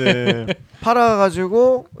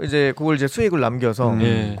 팔아가지고 이제 그걸 이제 수익을 남겨서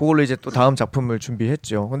그걸로 이제 또 다음 작품을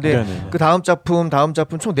준비했죠. 근데 그 다음 작품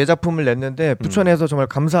총 4작품을 냈는데 부천에서 정말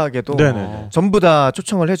감사하게도 전부 다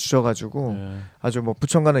초청을 해주셔가지고 아주 뭐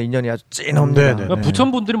부천과는 인연이 아주 찐합니다. 그러니까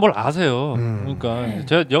부천 분들이 뭘 아세요. 그러니까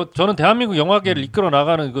저는 대한민국 영화계를 이끌어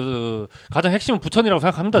나가는 그 가장 핵심은 부천이라고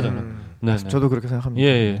생각합니다. 저는. 저도 그렇게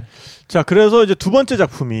생각합니다. 자, 그래서 이제 두 번째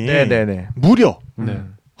작품이 무려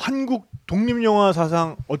한국 독립영화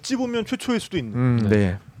사상 어찌 보면 최초일 수도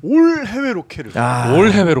있는 올 해외 로케를 올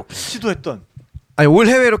해외 로케 시도했던. 아니 올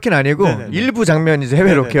해외 로케는 아니고 일부 장면이 이제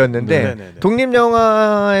해외 로케였는데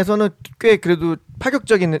독립영화에서는 꽤 그래도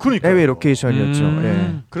파격적인 해외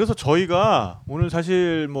로케이션이었죠. 그래서 저희가 오늘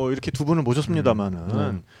사실 뭐 이렇게 두 분을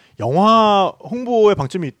모셨습니다만은 영화 홍보의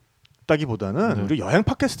방점이 있다기보다는 우리 여행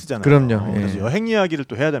팟캐스트잖아요. 그럼요. 그래서 여행 이야기를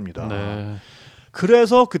또 해야 됩니다.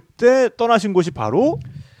 그래서 그때 떠나신 곳이 바로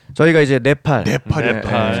저희가 이제 네팔.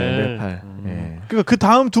 그러니까 그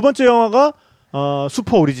다음 두 번째 영화가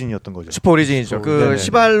슈퍼 오리진이었던 거죠. 슈퍼 오리진이죠. 그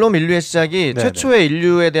시발롬 인류의 시작이 최초의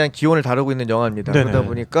인류에 대한 기원을 다루고 있는 영화입니다. 그러다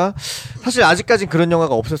보니까 사실 아직까지 그런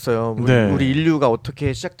영화가 없었어요. 우리 인류가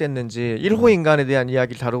어떻게 시작됐는지 1호 인간에 대한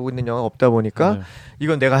이야기를 다루고 있는 영화가 없다 보니까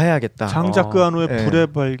이건 내가 해야겠다. 장작 그 안후의 불의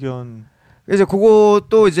발견. 이제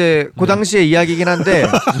그것도 이제 그 당시의 이야기긴 한데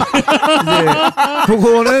이제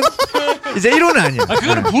그거는 이제 1호는 아니에요.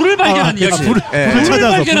 그거는 불을 발견한 이야기. 불을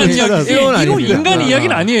찾아서 발견한 이야기. 1호 인간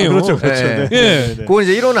이야기는 아니에요. 그렇죠. 그건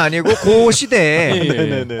이제 1호는 아니고 그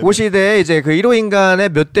시대에 그 시대에 이제 그 1호 인간의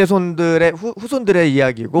몇 대 손들의 후손들의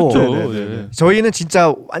이야기고 저희는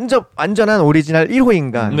진짜 완전한 오리지널 1호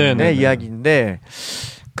인간의 이야기인데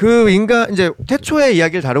그 인간 이제 태초의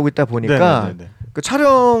이야기를 다루고 있다 보니까 그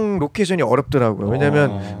촬영 로케이션이 어렵더라고요.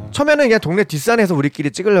 왜냐면 처음에는 그냥 동네 뒷산에서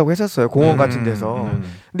우리끼리 찍으려고 했었어요. 공원 같은 데서.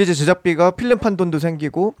 근데 이제 제작비가 필름판 돈도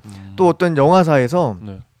생기고 또 어떤 영화사에서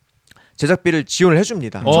제작비를 지원을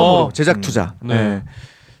해줍니다. 처음으로 제작 투자.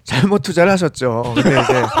 잘못 투자를 하셨죠. 근데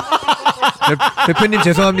이제 대표님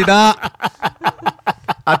죄송합니다.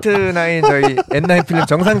 아트나인 저희 N9 필름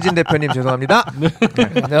정상진 대표님 죄송합니다.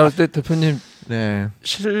 내가 볼 때 대표님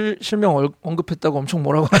실명 언급했다고 엄청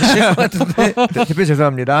뭐라고 하실 것 같은데 대표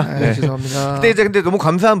죄송합니다. 죄송합니다. 근데 너무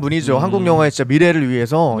감사한 분이죠. 한국 영화의 진짜 미래를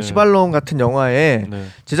위해서 시발롬 같은 영화에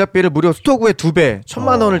제작비를 무려 스토그의 2배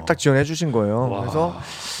 1,000만 원을 딱 지원해 주신 거예요. 그래서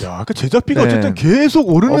그 제작비가 어쨌든 계속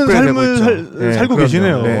오르는 삶을 살고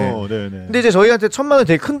계시네요. 근데 이제 저희한테 1,000만 원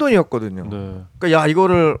되게 큰 돈이었거든요. 그러니까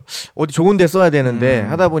이거를 어디 좋은 데 써야 되는데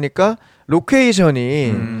하다 보니까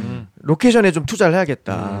로케이션에 좀 투자를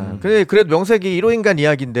해야겠다. 그래도 명색이 1호 인간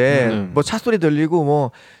이야기인데 뭐 차 소리 들리고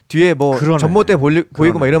뭐 뒤에 뭐 전봇대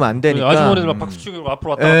보이고 막 이러면 안 되니까 아주머니들 막 박수 치고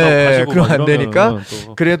앞으로 왔다 갔다 가시고 그러면 안 되니까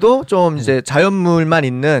그래도 좀 이제 자연물만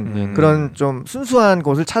있는 그런 좀 순수한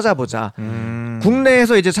곳을 찾아보자.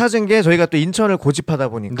 국내에서 이제 찾은 게 저희가 또 인천을 고집하다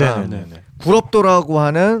보니까 구럽도라고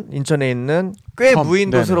하는 인천에 있는 꽤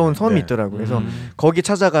무인도스러운 섬이 있더라고요. 그래서 거기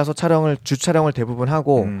찾아가서 주 촬영을 대부분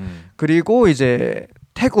하고 그리고 이제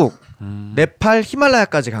태국, 네팔,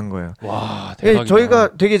 히말라야까지 간 거예요. 와, 대박이다. 저희가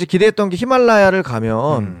되게 이제 기대했던 게 히말라야를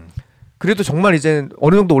가면 그래도 정말 이제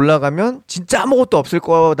어느 정도 올라가면 진짜 아무것도 없을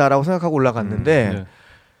거다라고 생각하고 올라갔는데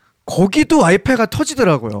거기도 와이파이가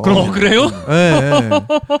터지더라고요. 그래요? 네.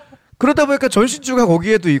 그러다 보니까 전신주가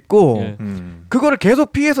거기에도 있고 그거를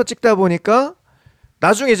계속 피해서 찍다 보니까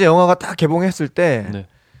나중에 이제 영화가 딱 개봉했을 때 네.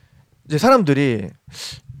 이제 사람들이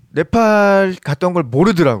네팔 갔던 걸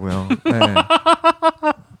모르더라고요. 네.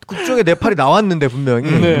 그쪽에 네팔이 나왔는데 분명히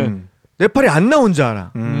네팔이 안 나온 줄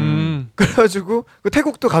알아. 그래가지고 그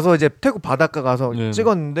태국도 가서 이제 태국 바닷가 가서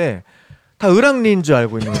찍었는데 다 을왕리인 줄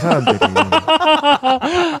알고 있는 사람들이.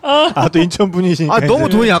 또 인천 분이시니까. 너무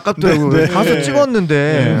돈이 아깝더라고요. 가서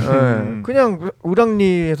찍었는데 그냥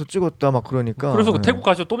을왕리에서 찍었다 막 그러니까. 그래서 그 태국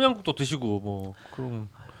가서 똠양국도 드시고 뭐 그럼.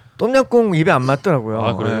 똠양꿍 입에 안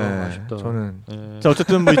맞더라고요. 그래요? 아쉽다. 저는. 자,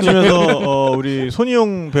 어쨌든 뭐 이쯤에서 우리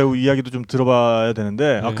손희용 배우 이야기도 좀 들어봐야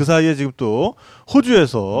되는데 그 사이에 지금 또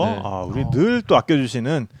호주에서 우리 늘 또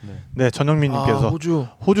아껴주시는 전영민님께서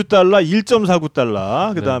호주 달러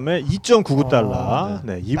 1.49달러 그다음에 2.99달러.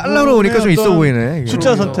 달러로 오니까 좀 있어 보이네.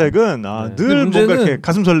 숫자 선택은 늘 뭔가 이렇게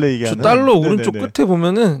가슴 설레이게 하는. 달러 오른쪽 끝에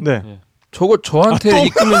보면은. 저거 저한테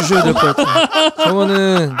입금해 주셔야 될 것 같아요.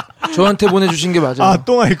 저거는 저한테 보내주신 게 맞아요.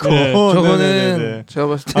 똥아이콘. 저거는 제가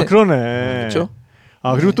봤을 때. 그러네. 그렇죠?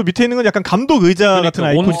 그리고 또 밑에 있는 건 약간 감독 의자 같은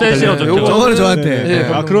아이콘이 달려요. 저거는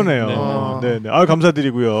저한테. 그러네요.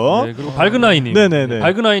 감사드리고요. 그리고 발그나이님. 네네네.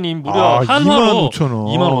 발그나이님 무려 한화로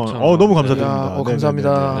 25,000원. 너무 감사드립니다.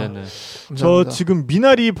 감사합니다. 저 지금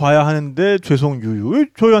미나리 봐야 하는데 죄송 유유.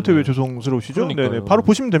 저희한테 왜 죄송스러우시죠? 네네. 바로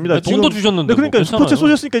보시면 됩니다. 돈도 주셨는데. 그러니까 뭐 스포츠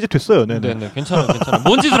쏘셨으니까 이제 됐어요. 네네. 괜찮아요.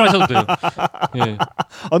 뭔 짓을 하셔도 돼요.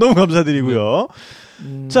 너무 감사드리고요.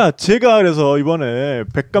 자, 제가 그래서 이번에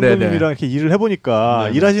백 감독님이랑 이렇게 일을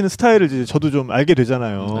해보니까 일하시는 스타일을 이제 저도 좀 알게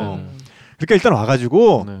되잖아요. 그러니까 일단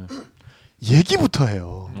와가지고 얘기부터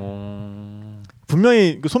해요.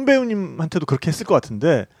 분명히 그 손 배우님한테도 그렇게 했을 것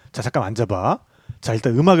같은데, 자, 잠깐 앉아봐. 자,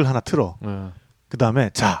 일단 음악을 하나 틀어. 그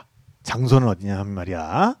다음에 자, 장소는 어디냐 하면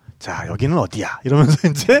말이야. 자, 여기는 어디야? 이러면서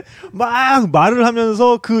이제 막 말을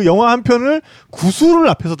하면서 그 영화 한 편을 구술을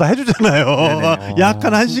앞에서 다 해주잖아요. 약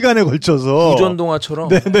한 1시간에 걸쳐서. 우전동화처럼.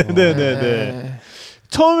 네네네네.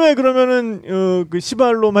 처음에 그러면은 그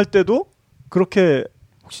시발롬 할 때도 그렇게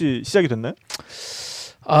혹시 시작이 됐나요?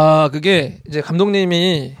 그게 이제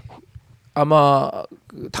감독님이 아마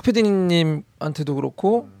그 탁피디님한테도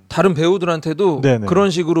그렇고 다른 배우들한테도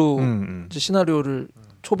그런 식으로 이제 시나리오를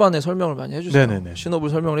초반에 설명을 많이 해주세요. 신업을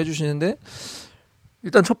설명을 해주시는데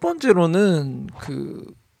일단 첫 번째로는 그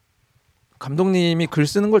감독님이 글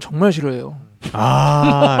쓰는 걸 정말 싫어해요.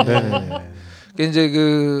 그러니까 이제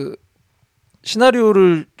그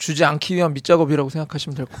시나리오를 주지 않기 위한 밑작업이라고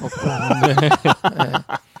생각하시면 될 것 같고.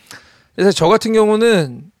 그래서 저 같은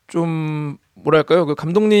경우는 좀 뭐랄까요, 그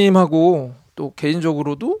감독님하고 또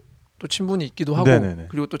개인적으로도 또 친분이 있기도 하고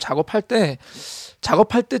그리고 또 작업할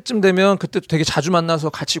때쯤 되면 그때도 되게 자주 만나서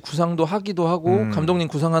같이 구상도 하기도 하고 감독님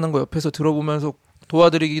구상하는 거 옆에서 들어보면서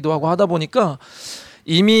도와드리기도 하고 하다 보니까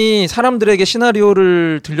이미 사람들에게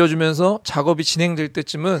시나리오를 들려주면서 작업이 진행될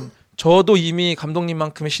때쯤은 저도 이미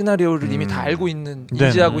감독님만큼의 시나리오를 이미 다 알고 있는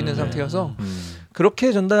인지하고 있는 상태여서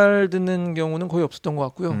그렇게 전달되는 경우는 거의 없었던 것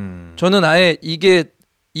같고요. 저는 아예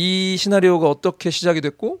이 시나리오가 어떻게 시작이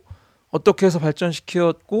됐고 어떻게 해서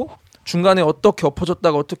발전시켰고 중간에 어떻게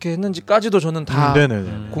엎어졌다가 어떻게 했는지까지도 저는 다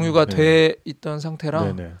공유가 돼 있던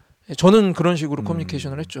상태라 저는 그런 식으로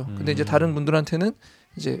커뮤니케이션을 했죠. 근데 이제 다른 분들한테는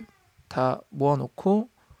이제 다 모아놓고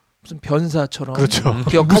무슨 변사처럼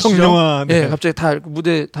기억하시죠? 갑자기 다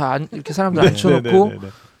무대 다 이렇게 사람들 앉혀놓고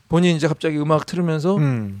본인 이제 갑자기 음악 틀으면서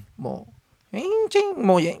뭐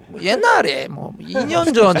옛날에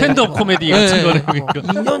 2년 전에 스탠드업 코미디 같은 거네.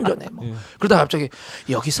 2년 전에 그러다 갑자기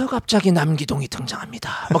여기서 갑자기 남기동이 등장합니다.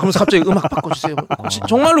 막 그러면서 갑자기 음악 바꿔주세요.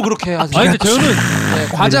 정말로 그렇게 하세요. 아니 근데 저는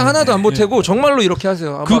과장 하나도 안 보태고 정말로 이렇게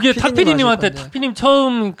하세요. 그게 탁피디님한테 탁피님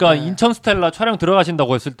처음 그러니까 인천스텔라 촬영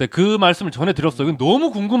들어가신다고 했을 때 그 말씀을 전해드렸어요. 이건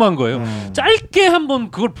너무 궁금한 거예요. 짧게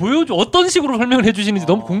한번 그걸 보여줘 어떤 식으로 설명을 해주시는지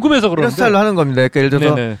너무 궁금해서 그러는데 이런 스타일로 하는 겁니다. 그러니까 예를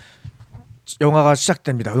들어서 영화가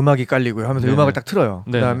시작됩니다. 음악이 깔리고요. 하면서 음악을 딱 틀어요.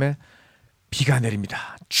 그다음에 비가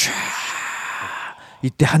내립니다. 촤.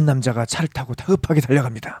 이때 한 남자가 차를 타고 다급하게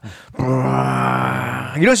달려갑니다.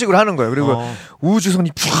 이런 식으로 하는 거예요. 그리고 우주선이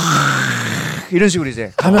이런 식으로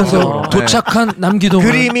이제 가면서 도착한 남기동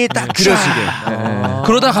그림이 딱 그려지게.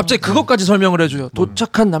 그러다 갑자기 그것까지 설명을 해줘요.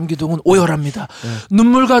 도착한 남기동은 오열합니다.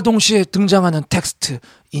 눈물과 동시에 등장하는 텍스트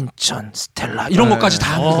인천스텔라 이런 것까지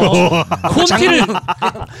다 콘티를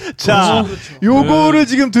자, 요거를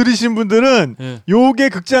지금 들으신 분들은 요게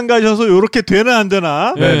극장 가셔서 요렇게 되나 안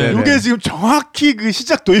되나 요게 지금 정확히 그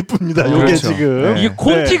시작 도입부입니다. 요게 지금 이게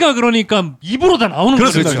콘티가 그러니까 입으로 다 나오는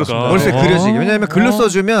거죠. 머릿속에 그려지게. 왜냐하면 글로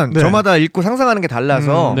써주면 저마다 읽고 상상하는 게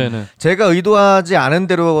달라서 제가 의도하지 않은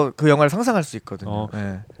대로 그 영화를 상상할 수 있거든요.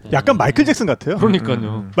 약간 마이클 잭슨 같아요.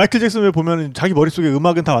 그러니까요. 마이클 잭슨 왜 보면 자기 머릿속에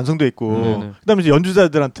음악은 다 완성돼 있고 그다음에 이제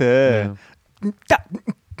연주자들한테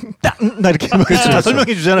나 이렇게 막 다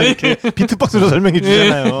설명해 주잖아요. 이렇게 비트박스로 설명해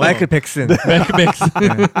주잖아요. 마이클 백슨. 마이클 백슨.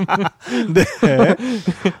 네.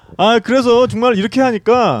 아 그래서 정말 이렇게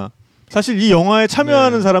하니까 사실 이 영화에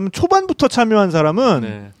참여하는 사람은 초반부터 참여한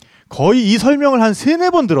사람은 거의 이 설명을 한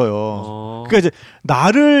 3-4번 들어요. 그러니까 이제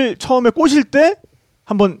나를 처음에 꼬실 때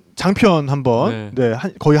한번 장편 한번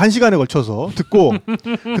거의 1시간에 걸쳐서 듣고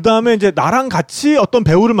그 다음에 이제 나랑 같이 어떤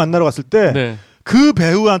배우를 만나러 갔을 때 그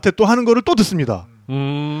배우한테 또 하는 거를 또 듣습니다.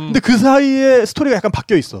 근데 그 사이에 스토리가 약간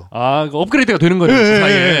바뀌어 있어. 아, 업그레이드가 되는 거예요. 그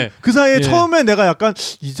사이에. 그 사이에 처음에 내가 약간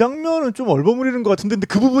이 장면은 좀 얼버무리는 것 같은데 근데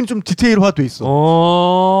그 부분이 좀 디테일화돼 있어.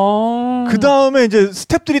 그 다음에 이제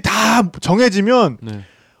스텝들이 다 정해지면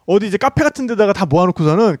어디 이제 카페 같은 데다가 다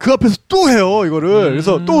모아놓고서는 그 앞에서 또 해요 이거를.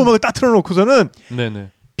 그래서 또 음악을 딱 틀어놓고서는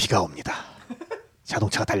비가 옵니다.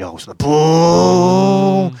 자동차가 달려가고 있습니다.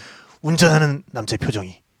 붕 운전하는 남자의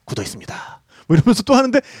표정이 굳어 있습니다. 뭐 이러면서 또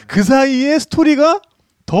하는데 그 사이에 스토리가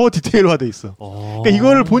더 디테일화돼 있어. 그러니까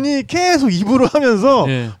이걸 본인이 계속 입으로 하면서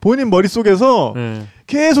본인 머릿속에서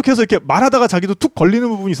계속해서 이렇게 말하다가 자기도 툭 걸리는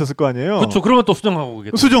부분이 있었을 거 아니에요. 그렇죠. 그러면 또 수정하고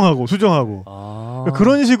그겠죠. 수정하고.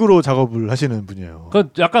 그런 식으로 작업을 하시는 분이에요. 그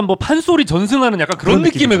약간 뭐 판소리 전승하는 약간 그런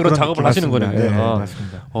느낌의 그런 작업을 하시는 거네요. 네,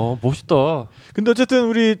 맞습니다. 멋있다. 근데 어쨌든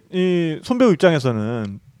우리 이 손배우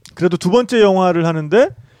입장에서는 그래도 2번째 영화를 하는데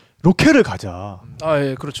로케를 가자. 아,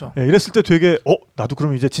 예, 그렇죠. 예, 이랬을 때 되게 나도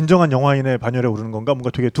그럼 이제 진정한 영화인의 반열에 오르는 건가?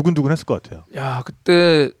 뭔가 되게 두근두근했을 것 같아요. 야,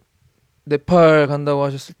 그때 네팔 간다고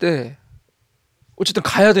하셨을 때 어쨌든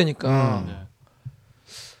가야 되니까.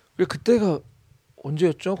 그때가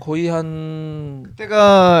언제였죠? 거의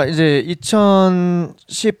그때가 이제 2013년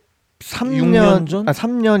전?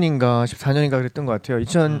 3년인가 14년인가 그랬던 것 같아요.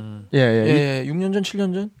 6년 전,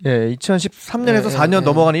 7년 전? 2013년에서 4년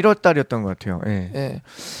넘어가는 1월 달이었던 것 같아요.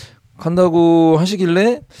 간다고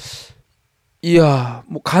하시길래 이야,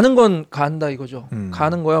 뭐 가는 건 간다 이거죠.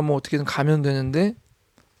 가는 거야 뭐 어떻게든 가면 되는데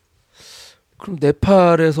그럼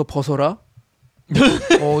네팔에서 벗어라.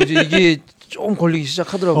 이제 이게 좀 걸리기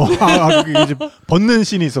시작하더라고요. 이제 벗는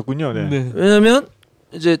씬이 있었군요. 네. 왜냐면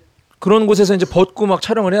이제 그런 곳에서 이제 벗고 막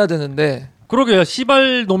촬영을 해야 되는데. 그러게요.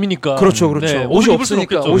 시발 놈이니까. 그렇죠. 옷이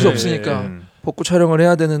없으니까. 벗고 촬영을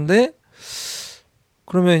해야 되는데.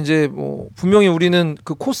 그러면 이제 뭐 분명히 우리는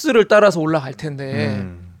그 코스를 따라서 올라갈 텐데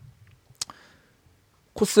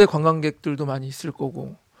코스에 관광객들도 많이 있을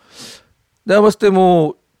거고 내가 봤을 때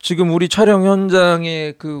뭐 지금 우리 촬영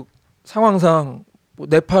현장의 그 상황상 뭐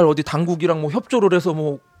네팔 어디 당국이랑 뭐 협조를 해서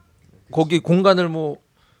뭐 거기 공간을 뭐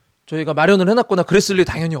저희가 마련을 해놨거나 그랬을 리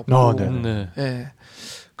당연히 없고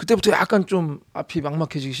그때부터 약간 좀 앞이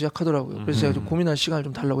막막해지기 시작하더라고요. 그래서 제가 좀 고민할 시간을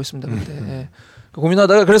좀 달라고 했습니다. 그때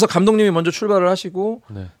고민하다가 그래서 감독님이 먼저 출발을 하시고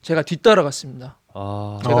제가 뒤따라갔습니다.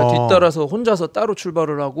 제가 뒤따라서 혼자서 따로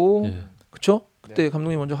출발을 하고 그렇죠? 그때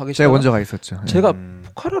감독님 먼저 가 계시다가 제가 먼저 가 있었죠. 제가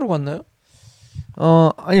포카라로 갔나요?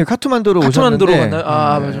 아니요, 카트만두로 카트만두로 오셨는데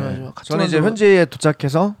갔나요? 맞아. 저는 이제 현지에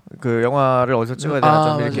도착해서 그 영화를 어디서 찍어야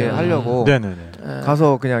되나 좀 이렇게 하려고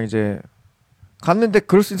가서 그냥 이제 갔는데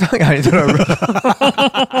그럴 수 있는 상황이 아니더라고요.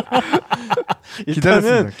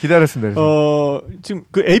 기다렸습니다. 지금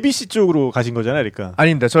그 ABC 쪽으로 가신 거잖아요, 그러니까.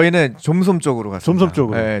 아닙니다. 저희는 좀섬 쪽으로 갔어요. 좀섬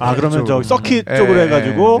쪽으로. 그러면 저 서킷 쪽으로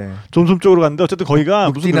해가지고 좀섬 쪽으로 갔는데 어쨌든 거기가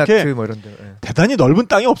무슨 그렇게 뭐 이런 데, 대단히 넓은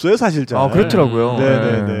땅이 없어요, 사실. 그렇더라고요.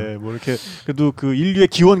 네네네. 뭐 이렇게 그래도 그 인류의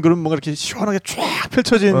기원 그런 뭔가 이렇게 시원하게 쫙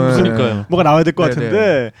펼쳐진 무슨 뭐가 나와야 될 것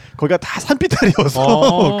같은데 거기가 다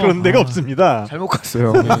산비탈이어서 그런 데가 없습니다. 잘못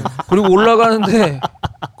갔어요. 그리고 올라가는데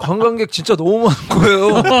관광객 진짜 너무 많은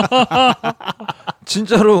거예요.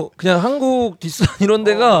 진짜로 그냥 한국 뒷산 이런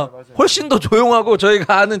데가 훨씬 더 조용하고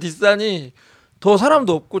저희가 아는 뒷산이 더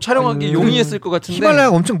사람도 없고 촬영하기 용이했을 것 같은데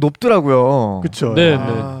히말라야가 엄청 높더라고요. 그렇죠.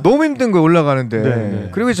 너무 힘든 거예요,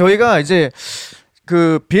 올라가는데. 그리고 저희가 이제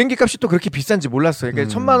그 비행기 값이 또 그렇게 비싼지 몰랐어요.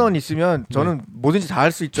 그러니까 1,000만 원 있으면 저는 뭐든지 다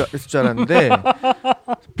할 수 있을 줄 알았는데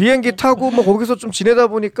비행기 타고 뭐 거기서 좀 지내다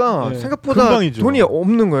보니까 생각보다 금방이죠. 돈이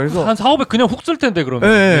없는 거예요. 그래서 한 4,500 그냥 훅 쓸 텐데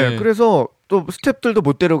그러면. 그래서 또 스태프들도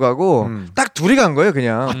못 데려가고 딱 둘이 간 거예요,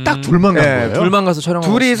 그냥. 딱 둘만 간 거예요. 둘만 가서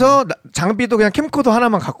촬영하고 둘이서 장비도 그냥 캠코더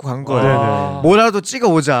하나만 갖고 간 거예요. 뭐라도 찍어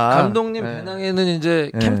오자. 감독님 배낭에는 이제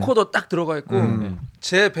캠코더 딱 들어가 있고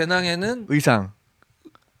제 배낭에는 의상.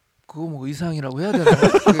 그거 뭐 의상이라고 해야 되나?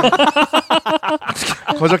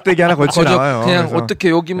 거적대기 하나 걸쳐 나와요. 그냥 그래서. 어떻게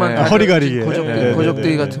여기만 허리 가리게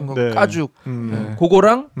거적대기 같은 거 가죽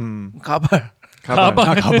그거랑 가발.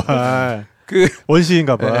 그 원시인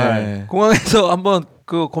가발. 공항에서 한번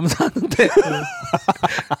그 검사하는데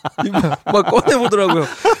막 꺼내 보더라고요.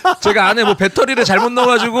 제가 안에 뭐 배터리를 잘못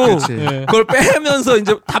넣어가지고 그걸 빼면서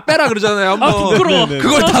이제 다 빼라 그러잖아요. 한번 부끄러워.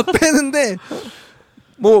 그걸 다 빼는데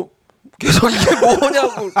뭐 계속 이게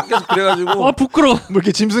뭐냐고 계속 그래가지고 아 부끄러워. 뭐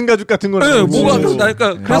이렇게 짐승 가죽 같은 거는 네, 뭐가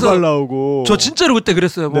나니까 그래서 나오고 저 진짜로 그때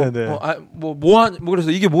그랬어요.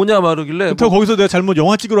 그래서 이게 뭐냐 말하길래 또 거기서 내가 잘못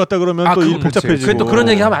영화 찍으러 왔다 그러면 또 일 복잡해지고 그게 또 그런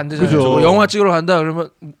얘기 하면 안 되잖아요. 그죠. 영화 찍으러 간다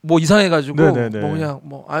그러면 뭐 이상해가지고 네네네. 뭐 그냥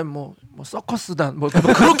뭐 서커스단 뭐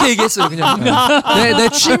그렇게 얘기했어요. 그냥 내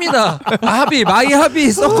취미다. 마이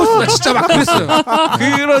하비 서커스단 진짜 막 그랬어요.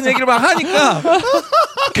 그런 얘기를 막 하니까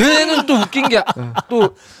걔는 또 웃긴 게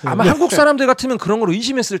또 아마 한국 사람들 같으면 그런 걸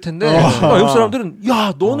의심했을 텐데 외국 사람들은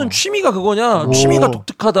야 너는 취미가 그거냐? 취미가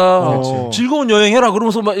독특하다. 즐거운 여행해라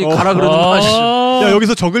그러면서 막 가라 그러더만. 야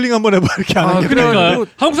여기서 저글링 한번 해봐 이렇게 하는 게 그러니까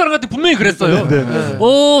한국 사람한테 분명히 그랬어요.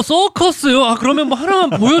 서커스요? 그러면 뭐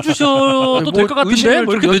하나만 보여주셔도 될 것 같은데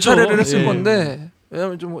뭐 이렇게 몇 차례를 했을 건데.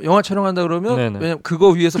 왜냐면 좀 영화 촬영한다 그러면 왜냐면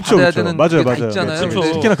그거 위해서 그쵸, 받아야 그쵸. 되는 맞아요, 게 다 맞아요. 있잖아요.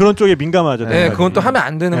 특히나 그런 쪽에 민감하죠. 네, 그건 또 하면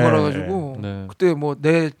안 되는 거라가지고 그때 뭐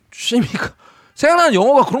내 취미가 생각나는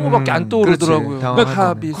영화가 그런 거밖에 안 떠오르더라고요.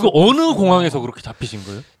 그러니까 그거 어느 공항에서 그렇게 잡히신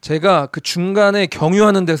거예요? 제가 그 중간에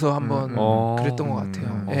경유하는 데서 한번 그랬던 것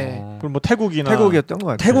같아요. 그럼 뭐 태국이었던 것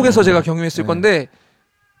같아요. 태국에서 제가 경유했을 건데.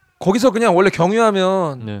 거기서 그냥 원래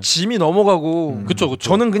경유하면 짐이 넘어가고 그쵸.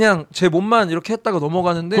 저는 그냥 제 몸만 이렇게 했다가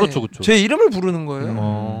넘어가는데 그렇죠. 제 이름을 부르는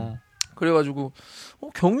거예요. 그래가지고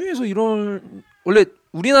경유에서 원래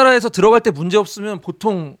우리나라에서 들어갈 때 문제 없으면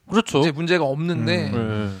보통 그렇죠. 이제 문제가 없는데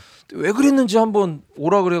왜 그랬는지 한번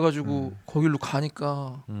오라 그래가지고 거길로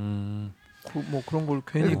가니까 뭐 그런 걸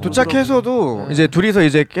괜히 도착해서도 이제 둘이서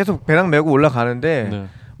이제 계속 배낭 메고 올라가는데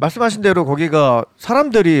말씀하신 대로 거기가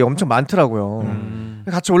사람들이 엄청 많더라고요.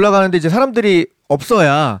 같이 올라가는데 이제 사람들이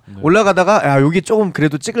없어야 올라가다가 야 여기 조금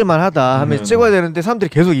그래도 찍을만하다 하면 찍어야 되는데 사람들이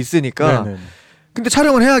계속 있으니까 근데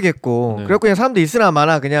촬영을 해야겠고 그래갖고 그냥 사람들 있으나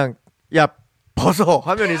마나 그냥 야 벗어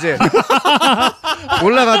하면 이제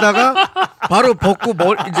올라가다가 바로 벗고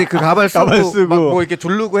이제 그 가발 쓰고 막 뭐 이렇게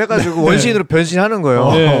두르고 해가지고 원시인으로 변신하는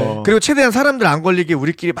거예요. 그리고 최대한 사람들 안 걸리게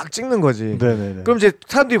우리끼리 막 찍는 거지. 그럼 이제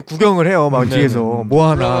사람들이 구경을 해요. 막 뒤에서 뭐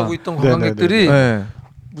하나 올라가고 있던 관광객들이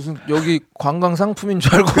무슨 여기 관광 상품인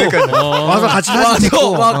줄 알고 와서 같이 사진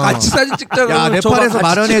찍고 같이 사진 찍자고 야 네팔에서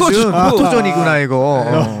마련해준 포토존이구나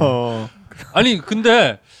이거. 아니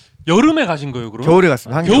근데 여름에 가신 거예요, 그럼? 겨울에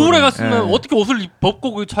갔습니다. 겨울에 갔으면 어떻게 옷을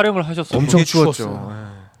벗고 그 촬영을 하셨어요? 엄청 추웠죠.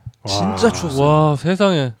 진짜 추웠어요. 와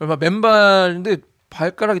세상에. 얼마 맨발인데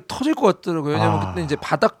발가락이 터질 것 같더라고요. 왜냐면 그때 이제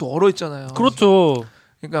바닥도 얼어 있잖아요. 그렇죠.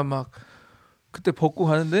 그러니까 막 그때 벗고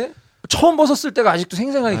가는데 처음 벗었을 때가 아직도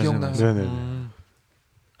생생하게 기억나요.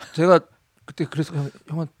 제가 그때 그래서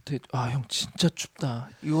형한테 형 진짜 춥다.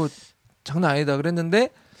 이거 장난 아니다 그랬는데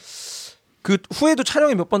그 후에도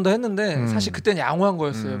촬영이 몇 번 더 했는데 사실 그때는 양호한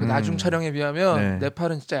거였어요. 그 나중 촬영에 비하면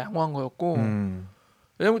네팔은 진짜 양호한 거였고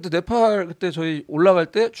왜냐면 그때 네팔 그때 저희 올라갈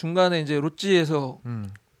때 중간에 이제 로찌에서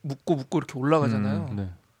묵고 이렇게 올라가잖아요.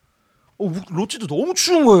 로찌도 너무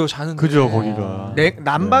추운 거예요 자는데. 그죠 거기가.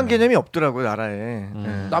 난방 개념이 없더라고요 나라에.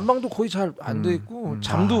 난방도 거의 잘 안 돼 있고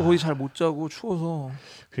잠도 거의 잘 못 자고 추워서.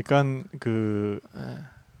 그러니까 그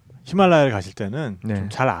히말라야를 가실 때는 좀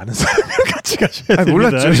잘 아는 사람이랑 같이 가셔야 됩니다.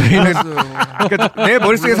 몰랐죠. 그러니까 내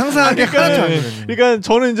머릿속에 상상한 게 하나도 안 돼요. 그러니까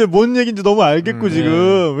저는 이제 뭔 얘기인지 너무 알겠고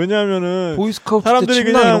지금 왜냐하면은 보이스카우트 사람들이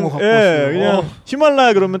그냥 이런 거 갖고 왔어요. 그냥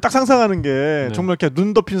히말라야 그러면 딱 상상하는 게 정말 이렇게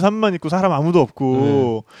눈 덮인 산만 있고 사람 아무도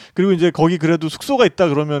없고 그리고 이제 거기 그래도 숙소가 있다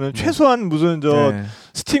그러면은 최소한 무슨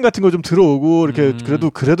스팀 같은 거 좀 들어오고 이렇게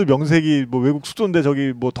그래도 명색이 뭐 외국 숙소인데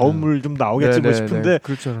저기 뭐 더운 물 좀 나오겠지 뭐 싶은데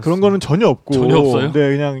그런 거는 전혀 없고 전혀 없어요? 네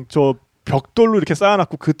그냥 저 벽돌로 이렇게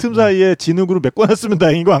쌓아놨고 그 틈 사이에 진흙으로 메꿔놨으면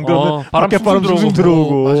다행이고 안 그러면 밖에 바람 숭숭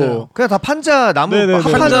들어오고 맞아요. 그냥 다 판자 나무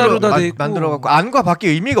판자로 다 만들어갖고 안과 밖에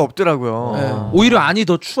의미가 없더라고요. 오히려 안이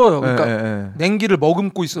더 추워요. 그러니까 냉기를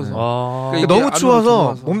머금고 있어서 그러니까 너무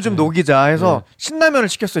추워서 몸 좀 녹이자 해서 신라면을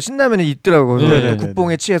시켰어요. 신라면이 있더라고요.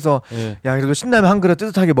 국뽕에 취해서 야 그래도 신라면 한 그릇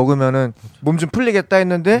뜨뜻하게 먹으면은 몸 좀 풀리겠다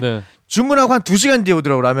했는데 주문하고 한 2시간 뒤에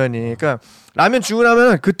오더라고 라면이. 그러니까 라면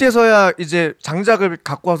주문하면 그때서야 이제 장작을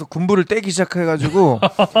갖고 와서 군부를 떼기 시작해가지고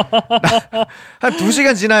한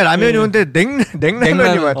 2시간 지나야 라면이 오는데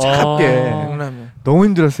냉라면이 차갑게 너무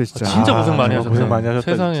힘들었어요 진짜. 진짜 고생 많이 하셨다. 고생 많이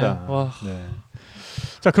하셨다 세상에. 진짜. 와.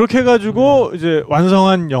 자 그렇게 해가지고 이제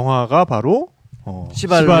완성한 영화가 바로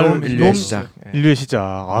시발롬 인류의 시작. 인류의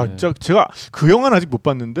시작. 진짜 제가 그 영화는 아직 못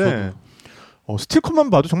봤는데. 스티커만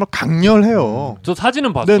봐도 정말 강렬해요. 저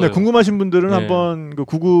사진은 봤어요. 네네 궁금하신 분들은 한번 그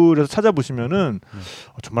구글에서 찾아보시면은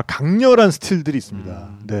정말 강렬한 스틸들이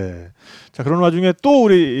있습니다. 네. 자 그런 와중에 또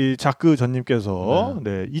우리 자크 전님께서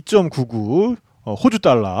 2.99 호주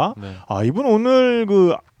달러. 이분 오늘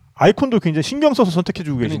그 아이콘도 굉장히 신경 써서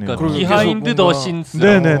선택해주고 계시네요. 그러니까 비하인드 더 씬스.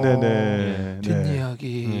 네네네네.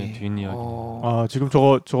 뒷이야기. 뒷이야기. 지금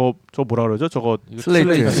저거 뭐라 그러죠? 저거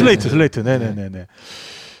슬레이트. 네네네네.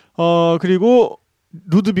 그리고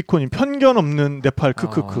루드비코님 편견 없는 네팔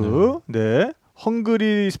크크크. 네.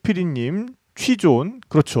 헝그리 스피릿님 취존.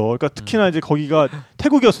 그렇죠. 그러니까 특히나 이제 거기가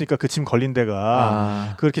태국이었으니까 그 짐 걸린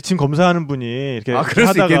데가 그렇게 짐 검사하는 분이 이렇게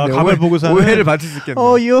하다가 가발 보고서는 오해를 받을 수 있겠네.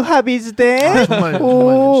 you hobbies there? 정말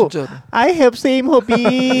진짜. I have same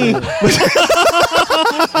hobby.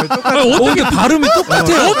 어떻게 발음이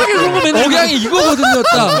똑같아요? 어떻게 그런 거 맨날 억양이 이거거든요,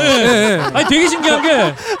 딱. 네. 아니 되게 신기한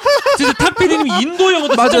게 진짜 탑 PD님이 인도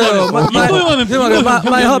영어도 맞아요. 인도 영어면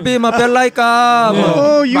my hobby, my bel라이까.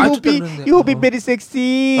 you hobby very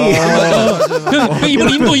sexy. 이분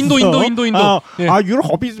인도. your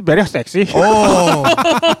hobby is very sexy.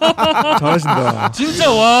 잘하신다.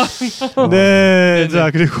 진짜 와. 네, 자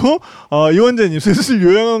그리고 이원재님 슬슬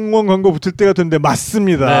요양원 광고 붙을 때가 됐는데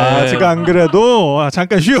맞습니다. 제가 안 그래도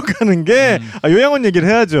잠깐 쉬어가는 게 요양원 얘기를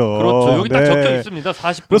해야죠. 그렇죠. 여기 딱 적혀 있습니다.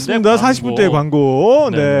 40분대 그렇습니다. 광고. 40분대 광고.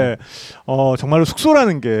 네. 정말로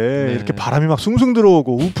숙소라는 게 이렇게 바람이 막 숭숭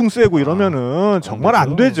들어오고 우풍 쐬고 이러면은 정말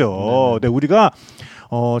안 되죠. 네, 우리가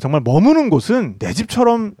정말 머무는 곳은 내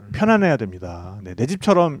집처럼 편안해야 됩니다. 네, 내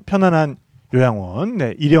집처럼 편안한 요양원,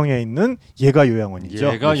 네, 일영에 있는 예가 요양원이죠.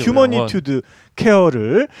 휴머니투드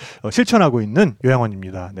케어를 실천하고 있는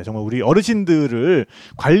요양원입니다. 네, 정말 우리 어르신들을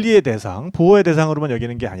관리의 대상, 보호의 대상으로만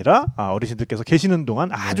여기는 게 아니라 어르신들께서 계시는 동안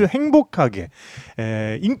아주 행복하게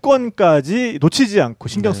인권까지 놓치지 않고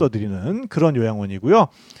신경 써드리는 그런 요양원이고요.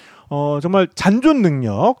 정말 잔존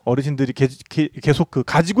능력, 어르신들이 계속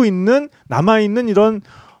가지고 있는 남아있는 이런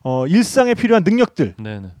일상에 필요한 능력들,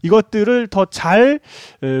 이것들을 더 잘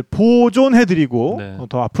보존해드리고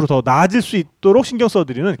더 앞으로 더 나아질 수 있도록 신경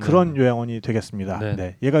써드리는 그런 요양원이 되겠습니다.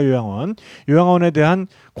 네, 예가 요양원에 대한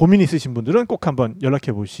고민 있으신 분들은 꼭 한번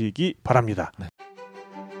연락해 보시기 바랍니다.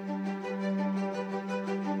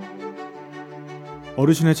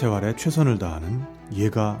 어르신의 재활에 최선을 다하는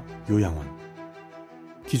예가 요양원.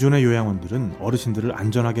 기존의 요양원들은 어르신들을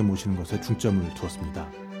안전하게 모시는 것에 중점을 두었습니다.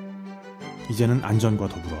 이제는 안전과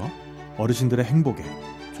더불어 어르신들의 행복에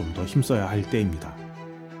좀 더 힘써야 할 때입니다.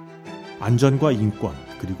 안전과 인권,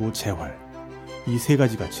 그리고 재활, 이 세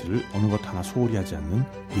가지 가치를 어느 것 하나 소홀히 하지 않는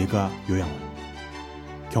예가 요양원.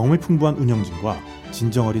 경험이 풍부한 운영진과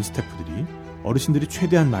진정어린 스태프들이 어르신들이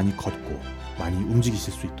최대한 많이 걷고 많이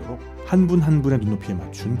움직이실 수 있도록 한 분 한 분의 눈높이에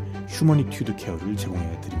맞춘 휴머니튜드 케어를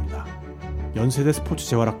제공해 드립니다. 연세대 스포츠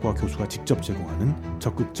재활학과 교수가 직접 제공하는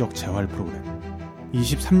적극적 재활 프로그램,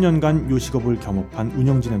 23년간 요식업을 겸업한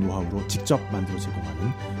운영진의 노하우로 직접 만들어 제공하는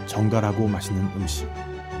정갈하고 맛있는 음식,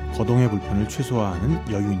 거동의 불편을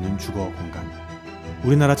최소화하는 여유 있는 주거 공간.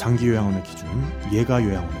 우리나라 장기요양원의 기준은 예가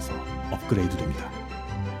요양원에서 업그레이드 됩니다.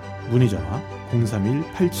 문의 전화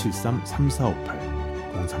 031-873-3458,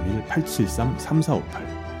 031-873-3458,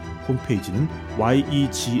 홈페이지는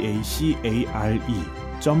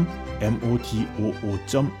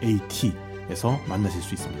yegacare.modoo.at 에서 만나실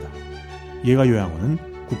수 있습니다. 예가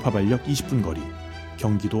요양원은 구파발역 20분 거리,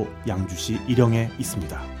 경기도 양주시 일영에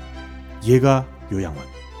있습니다. 예가 요양원.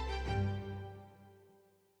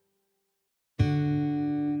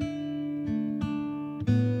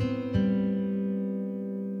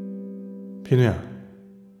 비누야,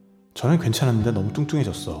 전엔 괜찮았는데 너무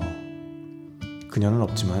뚱뚱해졌어. 그녀는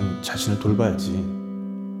없지만 자신을 돌봐야지.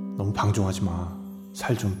 너무 방종하지 마.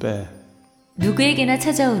 살 좀 빼. 누구에게나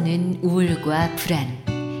찾아오는 우울과 불안.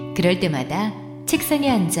 그럴 때마다 책상에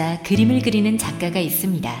앉아 그림을 그리는 작가가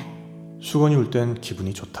있습니다. 수건이 울 땐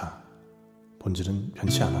기분이 좋다. 본질은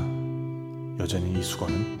변치 않아. 여전히 이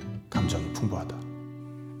수건은 감정이 풍부하다.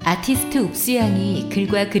 아티스트 읍수양이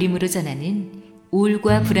글과 그림으로 전하는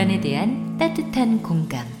우울과 불안에 대한 따뜻한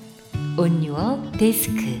공감. On Your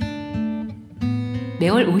Desk.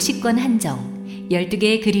 매월 50권 한정,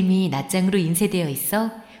 12개의 그림이 낱장으로 인쇄되어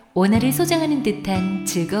있어 원화를 소장하는 듯한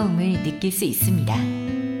즐거움을 느낄 수 있습니다.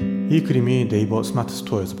 이 그림이 네이버 스마트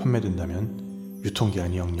스토어에서 판매된다면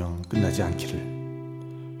유통기한이 영영 끝나지 않기를.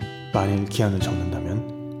 만일 기한을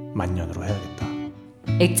적는다면 만년으로 해야겠다.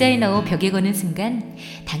 액자에 넣어 벽에 거는 순간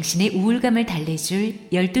당신의 우울감을 달래줄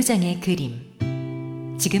 12장의 그림.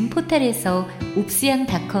 지금 포털에서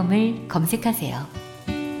옵스양닷컴을 검색하세요.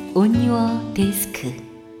 On Your Desk.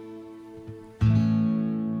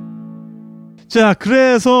 자,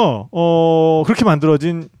 그래서 그렇게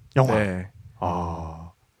만들어진 영화. 네.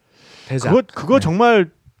 대작. 그거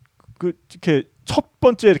정말 이렇게 첫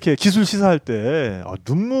번째 이렇게 기술 시사할 때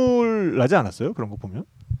눈물 나지 않았어요? 그런 거 보면?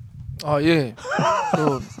 예.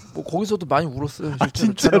 뭐 거기서도 많이 울었어요.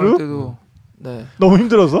 진짜로? 때도 네. 너무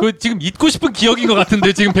힘들어서? 그 지금 잊고 싶은 기억인 것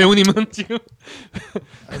같은데 지금 배우님은 지금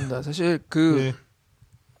아닙니다. 사실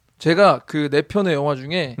제가 그 4편의 영화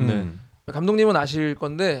중에 감독님은 아실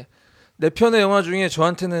건데 4편의 영화 중에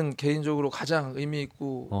저한테는 개인적으로 가장 의미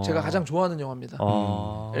있고 제가 가장 좋아하는 영화입니다.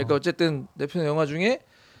 그러니까 어쨌든 4편의 영화 중에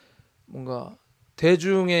뭔가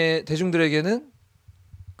대중들에게는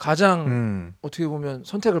가장 어떻게 보면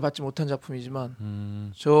선택을 받지 못한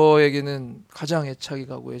작품이지만 저에게는 가장 애착이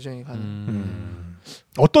가고 애정이 가는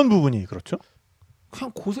어떤 부분이 그렇죠?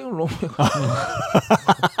 그냥 고생을 너무 해가지고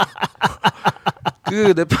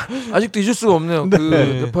그 네팔 아직도 잊을 수가 없네요. 네.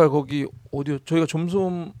 그 네팔 거기 어디요? 저희가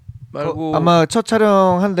점솜 말고 아마 첫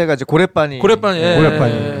촬영한 데가 이제 고래반이.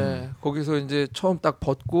 고래반이. 거기서 이제 처음 딱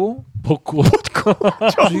벗고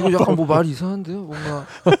저 이거 약간 뭐 말이 이상한데요? 뭔가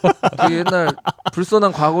되게 옛날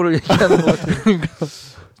불선한 과거를 얘기하는 것 같아요.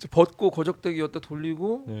 벗고 거적대기였다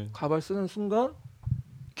돌리고 가발 쓰는 순간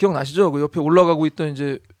기억나시죠? 그 옆에 올라가고 있던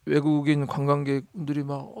이제 외국인 관광객분들이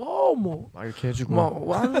막 이렇게 해주고 막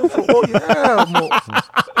완전 뭐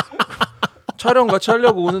촬영 같이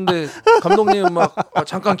하려고 오는데 감독님은 막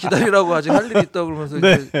잠깐 기다리라고 아직 할 일이 있다 그러면서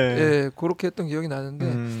이제 그렇게 했던 기억이 나는데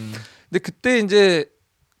근데 그때 이제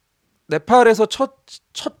네팔에서 첫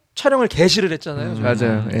촬영을 개시를 했잖아요.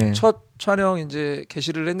 맞아요. 첫 촬영 이제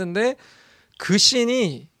개시를 했는데 그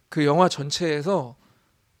씬이 그 영화 전체에서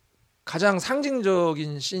가장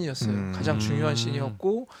상징적인 씬이었어요. 가장 중요한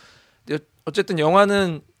씬이었고 어쨌든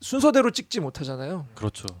영화는 순서대로 찍지 못하잖아요.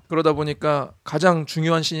 그렇죠. 그러다 보니까 가장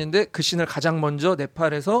중요한 씬인데 그 씬을 가장 먼저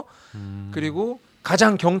네팔에서 그리고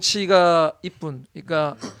가장 경치가 이쁜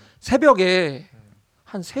그러니까 새벽에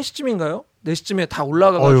한 3시쯤인가요? 4시쯤에 다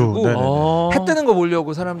올라가가지고 해 뜨는 거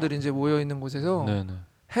보려고 사람들이 이제 모여있는 곳에서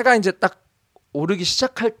해가 이제 딱 오르기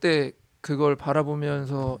시작할 때 그걸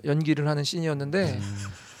바라보면서 연기를 하는 씬이었는데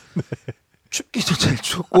춥기도 제일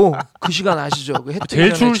춥고 그 시간 아시죠? 그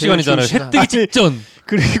제일 추운 시간이잖아요. 해 뜨기 직전.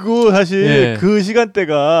 그리고 사실 그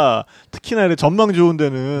시간대가 특히나 이렇게 전망 좋은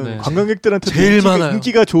데는 관광객들한테 제일 많아요.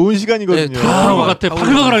 인기가 좋은 시간이거든요. 다 같아.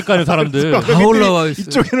 바글바글 할 거 아니에요, 사람들. 다 올라와 있어요.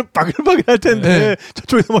 이쪽에는 바글바글 할 텐데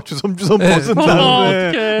저쪽에서 막 주섬주섬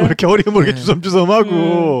벗은다는데 이렇게 어리게 모르게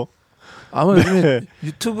주섬주섬하고 아마 요즘에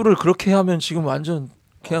유튜브를 그렇게 하면 지금 완전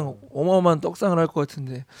그냥 어마어마한 떡상을 할 것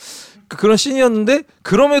같은데 그런 씬이었는데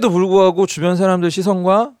그럼에도 불구하고 주변 사람들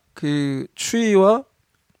시선과 그 추위와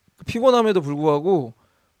피곤함에도 불구하고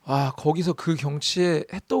거기서 그 경치에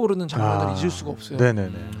해 떠오르는 장면을 잊을 수가 없어요.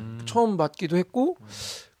 처음 봤기도 했고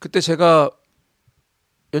그때 제가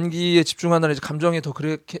연기에 집중하느라 이제 감정에 더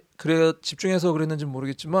그래 집중해서 그랬는지는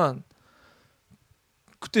모르겠지만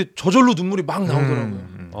그때 저절로 눈물이 막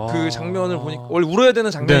나오더라고요. 그 장면을 보니까 원래 울어야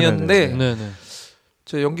되는 장면이었는데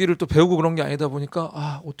제 연기를 또 배우고 그런 게 아니다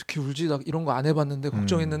보니까 어떻게 울지? 나 이런 거 안 해봤는데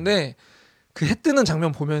걱정했는데 그 해 뜨는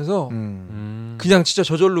장면 보면서 그냥 진짜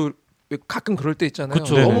저절로 가끔 그럴 때 있잖아요.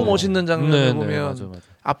 그쵸. 너무 멋있는 장면을 보면 맞아.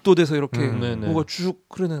 압도돼서 이렇게 뭐가 쭉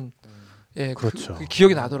흐르는 그렇죠. 그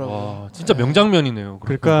기억이 나더라고요. 진짜 명장면이네요.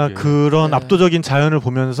 그러니까 그런 압도적인 자연을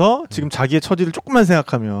보면서 지금 자기의 처지를 조금만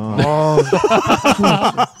생각하면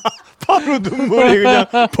바로 눈물이 그냥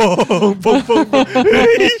펑펑펑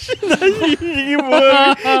이게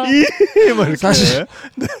뭐야 이게 사실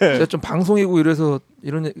제가 좀 방송이고 이래서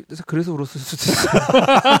그래서 울었을 수도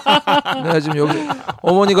있어요. 내가 지금 여기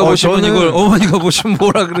어머니가 보시면 이걸 어머니가 보시면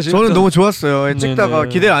뭐라 그러실까. 저는 너무 좋았어요. 찍다가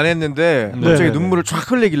기대를 안 했는데 갑자기 눈물을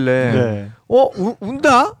쫙 흘리길래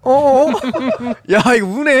운다? 야 이거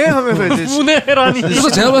우네 하면서 이제 우네라니. 그래서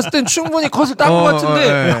제가 봤을 땐 충분히 컷을 딴 것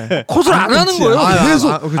같은데 컷을 안 하는 거예요.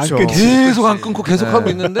 계속 안 끊고 계속 하고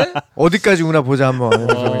있는데 어디까지 우나 보자 한번.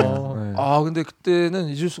 근데 그때는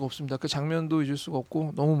잊을 수가 없습니다. 그 장면도 잊을 수가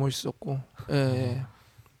없고 너무 멋있었고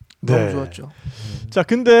너무 좋았죠. 자,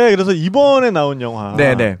 근데 그래서 이번에 나온 영화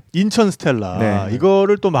인천스텔라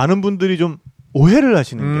이거를 또 많은 분들이 좀 오해를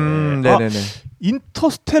하시는 게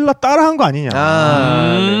인터스텔라 따라한 거 아니냐.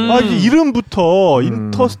 이름부터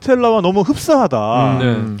인터스텔라와 너무 흡사하다.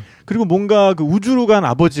 그리고 뭔가 그 우주로 간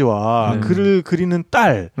아버지와 그를 그리는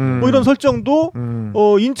딸, 뭐 이런 설정도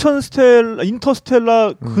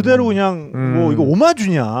인터스텔라 그대로 그냥 뭐 이거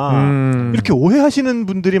오마주냐 이렇게 오해하시는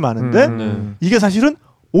분들이 많은데 이게 사실은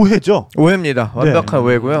오해죠. 오해입니다. 완벽한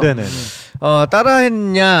오해고요.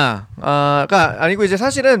 따라했냐가 아니고 이제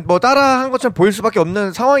사실은 뭐 따라한 것처럼 보일 수밖에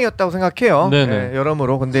없는 상황이었다고 생각해요.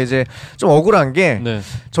 여러모로. 근데 이제 좀 억울한 게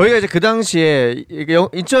저희가 이제 그 당시에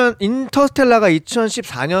인터스텔라가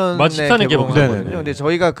 2014년에 개봉했거든요. 근데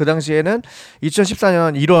저희가 그 당시에는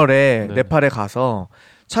 2014년 1월에 네팔에 가서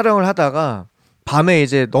촬영을 하다가 밤에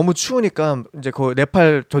이제 너무 추우니까 이제 그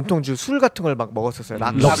네팔 전통주 술 같은 걸 막 먹었었어요.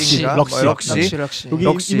 럭시. 여기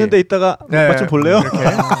럭시. 있는데 있다가 맛 좀 볼래요?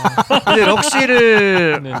 이제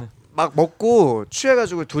럭시를 막 먹고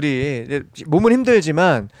취해가지고 둘이 몸은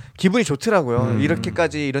힘들지만 기분이 좋더라고요.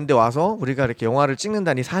 이렇게까지 이런데 와서 우리가 이렇게 영화를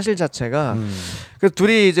찍는다니 사실 자체가. 그래서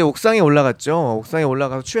둘이 이제 옥상에 올라갔죠. 옥상에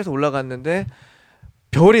올라가서 취해서 올라갔는데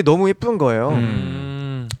별이 너무 예쁜 거예요.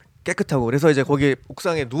 깨끗하고. 그래서 이제 거기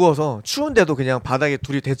옥상에 누워서 추운데도 그냥 바닥에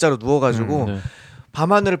둘이 대자로 누워가지고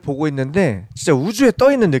밤하늘을 보고 있는데 진짜 우주에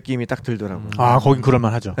떠 있는 느낌이 딱 들더라고요. 아, 거긴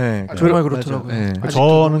그럴만하죠. 네, 정말 그렇더라고요. 네.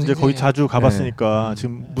 저는 이제 거기 자주 가봤으니까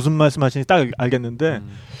지금 무슨 말씀하시는지 딱 알겠는데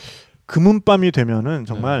금은밤이 되면은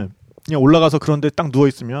정말 그냥 올라가서 그런데 딱 누워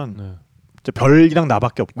있으면 별이랑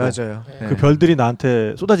나밖에 없고 맞아요. 그 별들이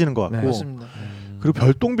나한테 쏟아지는 것 같고 그리고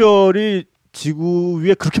별똥별이 지구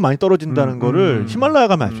위에 그렇게 많이 떨어진다는 거를 히말라야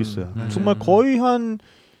가면 알 수 있어요. 정말 거의 한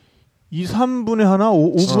 2, 3분의 하나,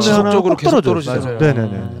 5분의 하나 꼭 떨어져요.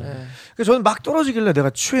 네네네. 그래서 저는 막 떨어지길래 내가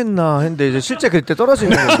취했나 했는데 이제 실제 그때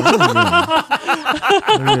떨어지는 거예요.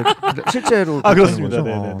 실제로. 그렇습니다.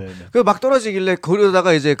 네네네. 그 막 떨어지길래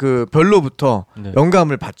그러다가 이제 그 별로부터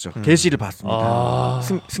영감을 받죠. 계시를 받습니다.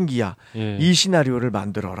 승기야, 이 시나리오를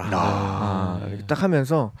만들어라. 이렇게 딱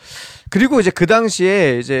하면서 그리고 이제 그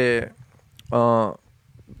당시에 이제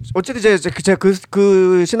어쨌든 이제 제가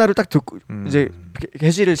그 시나리오 딱 듣고 이제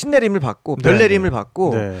계시를 신내림을 받고 별내림을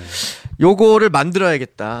받고 요거를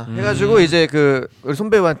만들어야겠다 해가지고 이제 그 우리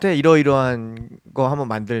손배우한테 이러이러한 거 한번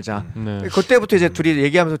만들자. 그때부터 이제 둘이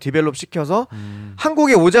얘기하면서 디벨롭 시켜서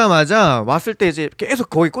한국에 오자마자 왔을 때 이제 계속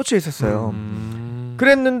거기 꽂혀 있었어요.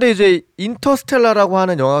 그랬는데 이제 인터스텔라라고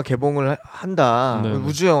하는 영화 개봉을 한다.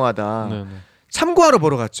 우주 영화다. 참고하러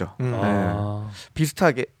보러 갔죠.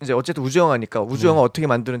 비슷하게 이제 어쨌든 우주 영화니까 우주 영화 어떻게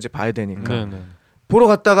만드는지 봐야 되니까 보러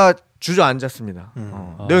갔다가 주저앉았습니다.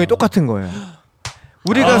 내용이 똑같은 거예요.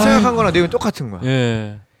 우리가 생각한 거랑 내용이 똑같은 거야.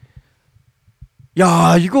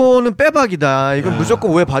 야, 이거는 빼박이다. 이건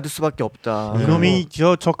무조건 오해 받을 수밖에 없다. 그놈이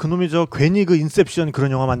그놈이 괜히 그 인셉션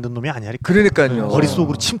그런 영화 만든 놈이 아니야. 그러니까요.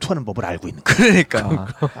 머릿속으로 침투하는 법을 알고 있는 거야. 그러니까.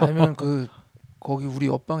 아니면 거기 우리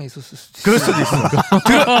옆방에 있었을 수도 있어. 그럴 수도 있어.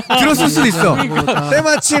 들었을 수도 있어.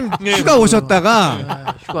 때마침 휴가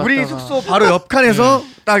오셨다가 우리 숙소 바로 옆칸에서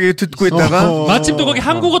딱 듣고 있다가 마침 또 거기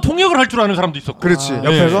한국어 통역을 할 줄 아는 사람도 있었고. 그렇지.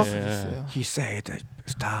 옆에서 He said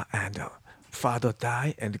star and father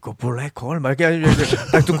die and go black hole 막 이렇게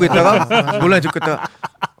딱 듣고 있다가 논란이 듣고 있다가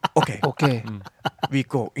오케이. We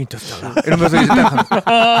go interstellar 이러면서 이제 딱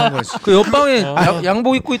한 거지. 그 옆방에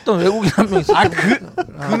양복 입고 있던 외국인 한 명 있어.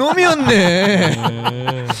 그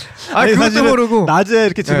놈이었네. 그것도 모르고 낮에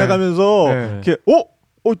이렇게 지나가면서 이렇게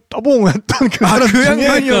따봉 했던 그 사람 그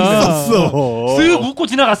양반이었어. 쓱 웃고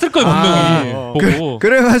지나갔을 거예요 분명히. 보고.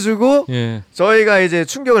 그래가지고 저희가 이제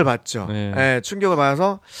충격을 받죠. 충격을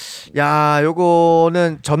받아서 야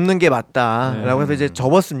요거는 접는 게 맞다라고 해서 이제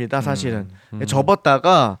접었습니다. 사실은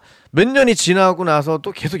접었다가 몇 년이 지나고 나서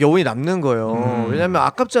또 계속 여운이 남는 거예요. 왜냐면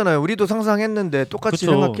아깝잖아요. 우리도 상상했는데 똑같이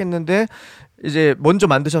생각했는데 이제 먼저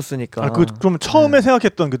만드셨으니까. 그럼 처음에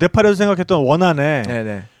생각했던 그 네팔에서 생각했던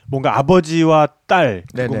원안에 뭔가 아버지와 딸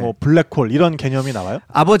그리고 뭐 블랙홀 이런 개념이 나와요?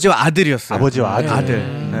 아버지와 아들이었어요. 아버지와 아들.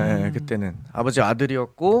 네, 그때는 아버지와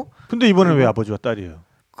아들이었고. 근데 이번엔 왜 아버지와 딸이에요?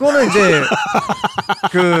 그거는 이제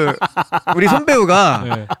그 우리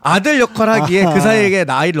손배우가 아들 역할 하기에 그 사이에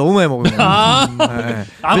나이를 너무 많이 먹은 거예요.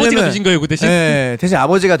 아버지가 되신 거예요, 그 대신? 대신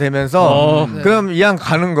아버지가 되면서 그럼 이왕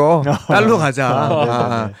가는 거 딸로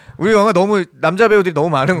가자. 우리 영화 너무 남자 배우들이 너무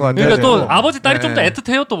많은 것 같아요. 그러니까 또 아버지 딸이 좀 더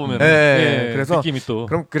애틋해요, 또 보면. 그래서 느낌이 또.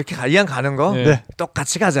 그럼 그렇게 이왕 가는 거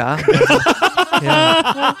똑같이 가자.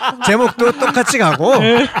 제목도 똑같이 가고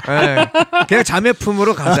그냥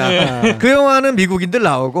자매품으로 가자. 그 영화는 미국인들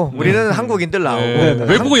나오고 우리는 한국인들 나오고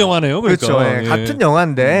외국어 영화네요. 그러니까. 그렇죠. 같은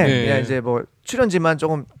영화인데 그냥 이제 뭐 출연지만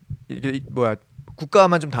조금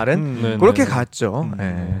국가만 좀 다른 그렇게 갔죠.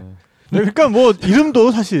 그러니까 뭐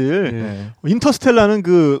이름도 사실 인터스텔라는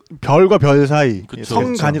그 별과 별 사이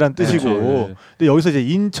성간이란 뜻이고 근데 여기서 이제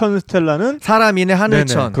인천스텔라는 사람인의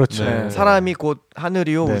하늘천. 그렇죠. 사람이 곧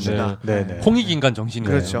하늘이요 우주다. 홍익인간 정신이에요.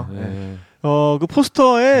 그렇죠. 그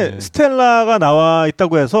포스터에 스텔라가 나와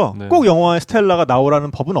있다고 해서 꼭 영화에 스텔라가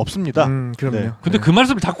나오라는 법은 없습니다. 그럼요. 근데 그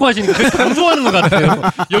말씀을 자꾸 하시니까 되게 강조하는 것 같아요.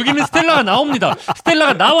 여기는 스텔라가 나옵니다.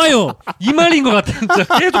 스텔라가 나와요. 이 말인 것 같아요. 진짜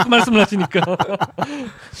계속 그 말씀을 하시니까.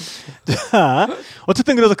 자,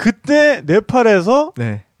 어쨌든 그래서 그때 네팔에서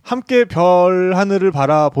함께 별 하늘을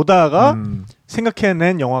바라보다가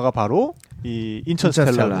생각해낸 영화가 바로 이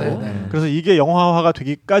인천스텔라로. 네. 그래서 이게 영화화가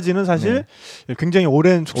되기까지는 사실 굉장히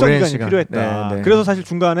오랜 숙성 기간이 필요했다. 그래서 사실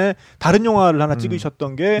중간에 다른 영화를 하나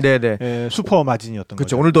찍으셨던 게 슈퍼 마진이었던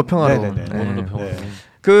거죠. 오늘도 평화로운. 오늘도 평화로운.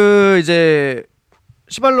 그 이제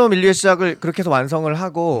시발로 밀리의 시작을 그렇게 해서 완성을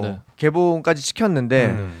하고 개봉까지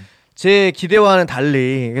시켰는데 제 기대와는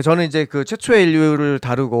달리 저는 이제 그 최초의 인류를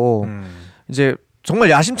다루고 이제 정말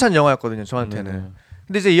야심찬 영화였거든요, 저한테는.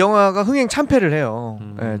 근데 이제 이 영화가 흥행 참패를 해요.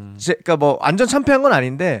 그러니까 뭐 완전 참패한 건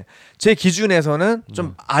아닌데 제 기준에서는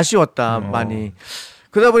좀 아쉬웠다 많이.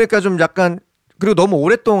 그러다 보니까 좀 약간 그리고 너무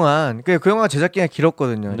오랫동안 그 영화가 제작 기간이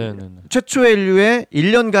길었거든요. 최초의 인류의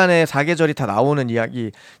 1년간의 사계절이 다 나오는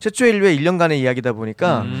이야기. 최초의 인류의 1년간의 이야기다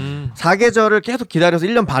보니까 사계절을 계속 기다려서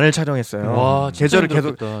 1년 반을 촬영했어요. 와, 계절을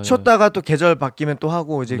계속 쉬었다가 또 계절 바뀌면 또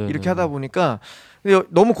하고 이제 이렇게 하다 보니까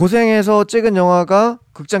너무 고생해서 찍은 영화가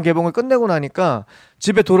극장 개봉을 끝내고 나니까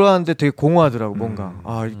집에 돌아왔는데 되게 공허하더라고. 뭔가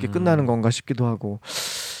이렇게 끝나는 건가 싶기도 하고.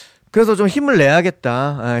 그래서 좀 힘을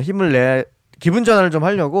내야겠다. 기분 전환을 좀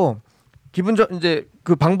하려고 이제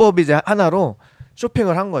그 방법이 이제 하나로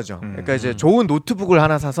쇼핑을 한 거죠. 그러니까 이제 좋은 노트북을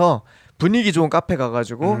하나 사서 분위기 좋은 카페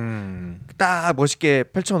가가지고 딱 멋있게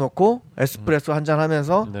펼쳐놓고 에스프레소 한잔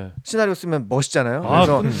하면서 시나리오 쓰면 멋있잖아요.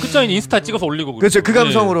 그래서 끝장인 인스타 찍어서 올리고 그렇죠. 그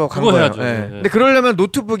감성으로 간 거예요. 근데 그러려면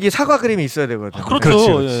노트북이 사과 그림이 있어야 되거든요.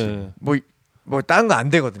 그렇죠. 뭐 다른 거 안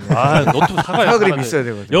되거든요. 노트북 사과 그림 있어야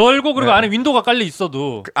되거든요. 열고 그리고 안에 윈도우가 깔려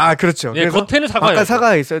있어도 그렇죠. 그래서 겉에는 아까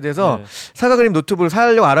사과가 있어야 돼서 사과 그림 노트북을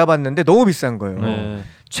사려고 알아봤는데 너무 비싼 거예요.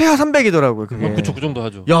 최하 300이더라고요. 그게. 그쵸, 그 정도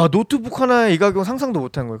하죠. 야, 노트북 하나에 이 가격 상상도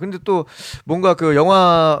못한 거예요. 근데 또 뭔가 그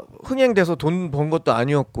영화 흥행돼서 돈 번 것도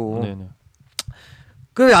아니었고.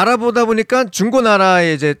 그래서 알아보다 보니까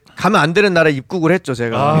중고나라에 이제 가면 안 되는 나라에 입국을 했죠,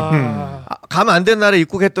 제가. 가면 안 되는 나라에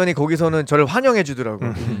입국했더니 거기서는 저를 환영해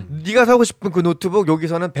주더라고요. 네가 사고 싶은 그 노트북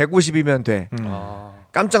여기서는 150이면 돼.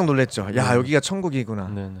 깜짝 놀랐죠. 야, 여기가 천국이구나.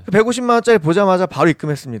 150만 원짜리 보자마자 바로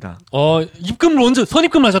입금했습니다. 입금을 언제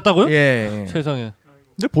선입금을 하셨다고요? 예. 세상에.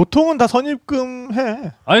 근데 보통은 다 선입금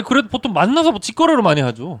해. 아니 그래도 보통 만나서 직거래를 많이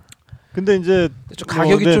하죠. 근데 이제 좀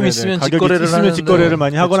가격이 좀 있으면 직거래를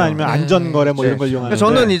많이 하거나 아니면 안전거래 뭐 이런 걸 이용하는데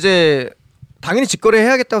저는 이제 당연히 직거래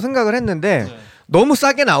해야겠다고 생각을 했는데 너무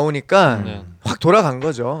싸게 나오니까 확 돌아간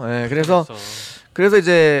거죠. 그래서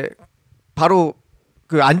이제 바로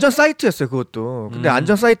그 안전 사이트였어요, 그것도. 근데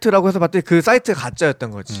안전 사이트라고 해서 봤더니 그 사이트가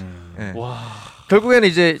가짜였던 거지. 결국에는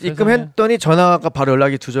이제 입금했더니 전화가 바로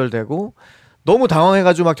연락이 두절되고 너무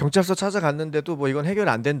당황해가지고 막 경찰서 찾아갔는데도 뭐 이건 해결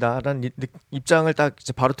안 된다라는 입장을 딱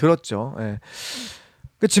이제 바로 들었죠.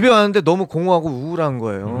 그 집에 왔는데 너무 공허하고 우울한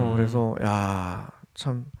거예요. 그래서 야,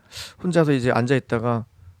 참 혼자서 이제 앉아 있다가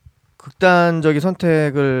극단적인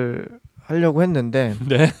선택을 하려고 했는데.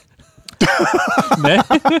 네.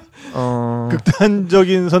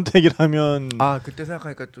 극단적인 선택이라면. 그때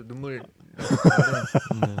생각하니까 또 눈물.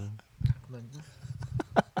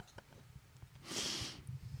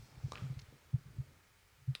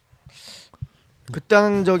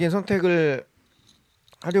 극단적인 선택을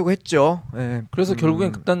하려고 했죠. 그래서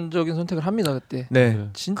결국엔 극단적인 선택을 합니다 그때. 그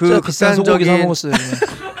진짜 비싼 소고기 사 먹었어요.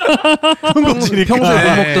 평소에 못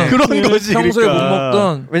먹던 그런 거지. 평소에 못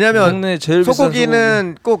먹던. 왜냐면 동네 제일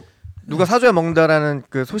소고기는 꼭 누가 사줘야 먹는다라는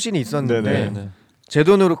그 소신이 있었는데 제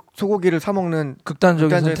돈으로 소고기를 사 먹는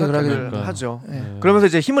극단적인 선택을 하죠. 그러면서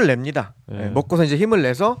이제 힘을 냅니다. 먹고서 이제 힘을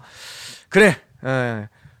내서 그래.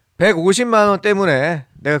 150만 원 때문에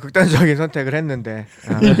내가 극단적인 선택을 했는데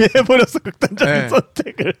이미 해버렸어 극단적인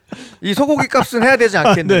선택을. 이 소고기 값은 해야 되지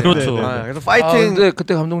않겠네. 그렇죠. 그래서 파이팅. 근데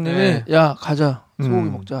그때 감독님이 야 가자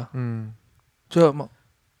소고기 먹자. 제가 막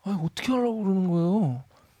어떻게 하려고 그러는 거예요.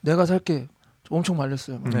 내가 살게. 엄청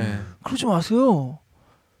말렸어요. 그러지 마세요.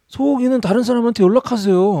 소고기는 다른 사람한테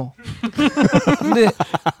연락하세요. 근데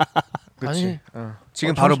아니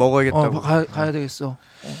지금 바로 먹어야겠다고. 가야 되겠어.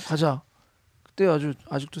 가자. 그때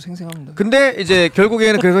아직도 생생합니다. 근데 이제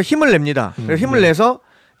결국에는 그래서 힘을 냅니다. 그래서 힘을 내서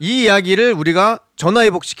이 이야기를 우리가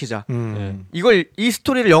전화위복시키자. 이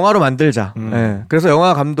스토리를 영화로 만들자. 그래서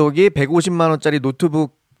영화 감독이 150만 원짜리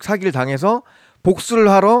노트북 사기를 당해서 복수를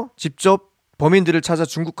하러 직접 범인들을 찾아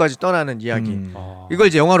중국까지 떠나는 이야기. 이걸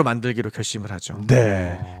이제 영화로 만들기로 결심을 하죠.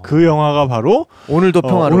 그 영화가 바로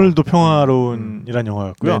오늘도 평화로운이란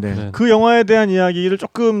영화였고요. 그 영화에 대한 이야기를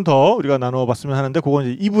조금 더 우리가 나눠봤으면 하는데 그건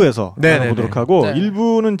이제 2부에서 나눠보도록 하고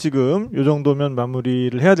 1부는 지금 이 정도면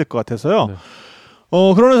마무리를 해야 될 것 같아서요.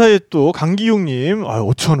 그러는 사이에 또 강기용님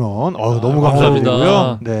 5,000원 너무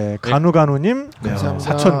감사드리고요. 간우간우님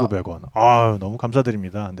 4,900원 너무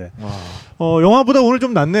감사드립니다. 영화보다 오늘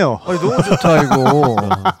좀 낫네요. 너무 좋다 이거.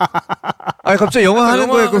 갑자기 영화 하는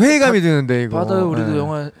거에 그 회의감이 드는데 이거. 받아요 우리도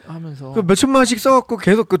영화 하면서. 그 몇천만 원씩 써갖고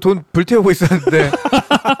계속 그 돈 불태우고 있었는데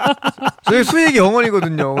저희 수익이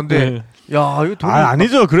 0원이거든요. 근데 야, 이거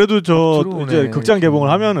아니죠. 그래도 저 들어오네, 이제 극장 개봉을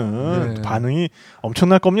하면은 반응이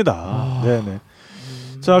엄청날 겁니다. 네네.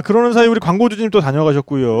 자, 그러는 사이 우리 광고주님 또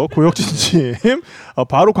다녀가셨고요. 고혁진님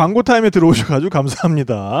바로 광고 타임에 들어오셔가지고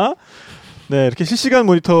감사합니다. 네, 이렇게 실시간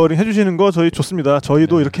모니터링 해주시는 거 저희 좋습니다.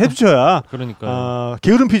 저희도 이렇게 해주셔야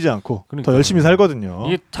게으름 피지 않고 더 열심히 살거든요.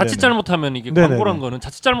 이게 자칫 잘못하면 이게 광고란 거는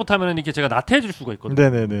자칫 잘못하면 이게 제가 나태해질 수가 있거든요.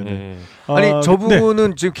 네네네. 아니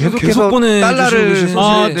저분은 지금 계속 달러를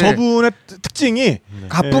저분의 특징이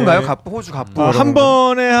갑부인가요? 갑부 호주 갑부. 한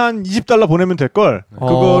번에 한 20달러 보내면 될 걸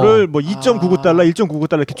그거를 뭐 2.99달러,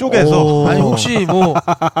 1.99달러 이렇게 쪼개서. 아니 혹시 뭐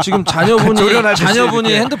지금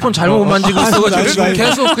자녀분이 핸드폰 잘못 만지고 있어가지고 지금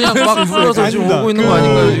계속 그냥 막 불러서 지금 오고 있는 거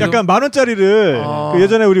아닌가요? 지금? 약간 10,000원짜리를 그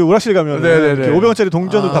예전에 우리 오락실 가면 500원짜리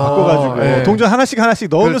동전으로 다 바꿔가지고 동전 하나씩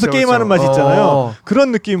넣으면서 게임하는 맛이 있잖아요.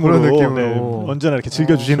 그런 느낌으로 언제나 이렇게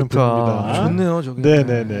즐겨주시는 분입니다. 좋네요, 저기.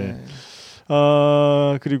 네네네.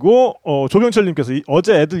 그리고 조병철님께서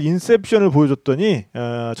어제 애들 인셉션을 보여줬더니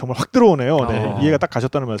정말 확 들어오네요. 네, 이해가 딱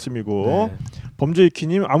가셨다는 말씀이고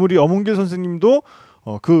범죄이키님 아무리 어문길 선생님도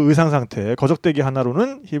그 의상 상태 거적대기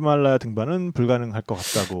하나로는 히말라야 등반은 불가능할 것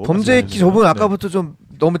같다고. 범죄이키 저분 아까부터 좀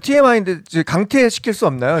너무 TMI인데 강퇴시킬 수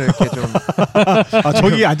없나요? 이렇게 좀.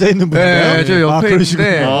 저기 앉아 있는 분인가요? 네, 저 옆에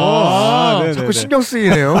있는데 자꾸 신경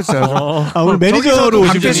쓰이네요, 진짜. 오늘 매니저로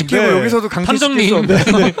오신 분인데 여기서도 강퇴시킬 수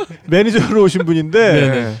없네. 매니저로 오신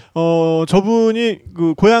분인데 저분이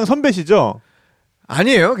그 고향 선배시죠?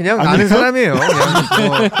 아니에요. 그냥 아는 사람이에요.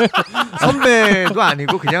 그냥 선배도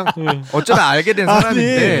아니고 그냥 어쩌다 알게 된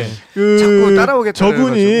사람인데 자꾸 따라오겠다.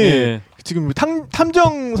 저분이 지금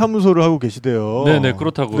탐정 사무소를 하고 계시대요. 네네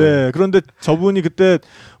그렇다고. 네 그런데 저분이 그때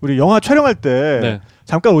우리 영화 촬영할 때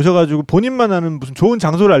잠깐 오셔가지고 본인만 아는 무슨 좋은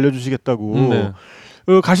장소를 알려주시겠다고.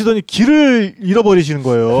 가시더니 길을 잃어버리시는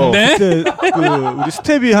거예요. 네? 그때 우리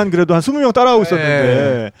스텝이 그래도 한 20명 따라오고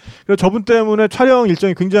있었는데 그래서 저분 때문에 촬영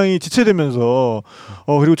일정이 굉장히 지체되면서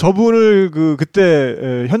그리고 저분을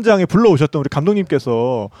그때 현장에 불러오셨던 우리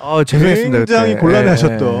감독님께서 굉장히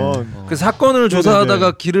곤란해하셨던 그 사건을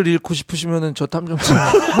조사하다가 길을 잃고 싶으시면은 저 탐정팀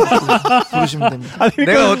부르시면 됩니다. 아니,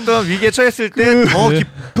 그러니까 내가 어떤 위기에 처했을 때 더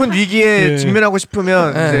깊은 위기에 직면하고 싶으면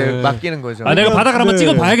이제 맡기는 거죠. 내가 바닥을 한번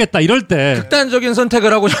찍어봐야겠다 이럴 때 극단적인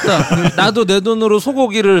선택을 하고 싶다. 나도 내 돈으로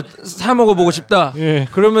소고기를 사 먹어보고 싶다.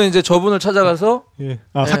 그러면 이제 저분을 찾아가서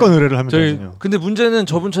사건 의뢰를 하면 되거든요. 근데 문제는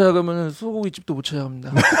저분 찾아가면 소고기 집도 못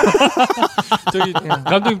찾아갑니다. 저기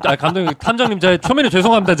감독님 탐정님 저 초면에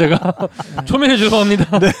죄송합니다 제가 초면에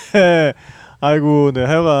죄송합니다. 네. 아이고 네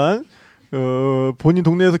하여간 본인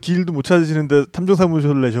동네에서 길도 못 찾으시는데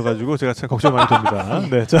탐정사무소를 내셔가지고 제가 참 걱정 많이 됩니다.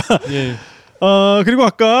 네, 자, 그리고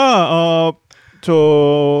아까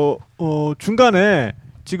중간에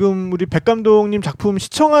지금 우리 백 감독님 작품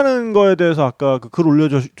시청하는 거에 대해서 아까 글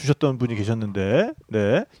올려주셨던 분이 계셨는데,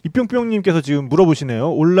 네, 이뿅뿅님께서 지금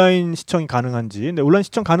물어보시네요. 온라인 시청이 가능한지. 네, 온라인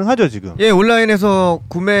시청 가능하죠 지금. 예, 온라인에서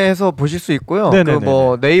구매해서 보실 수 있고요.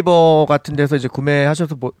 뭐 네이버 같은 데서 이제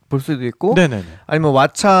구매하셔서 볼 수도 있고, 아니면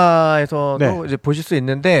왓챠에서도 이제 보실 수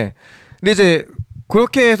있는데, 근데 이제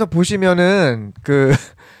그렇게 해서 보시면은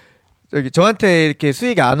저한테 이렇게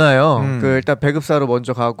수익이 안 와요. 일단 배급사로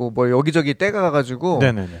먼저 가고 뭐 여기저기 떼가 가가지고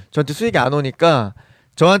저한테 수익이 안 오니까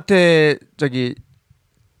저한테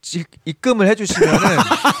입금을 해주시면은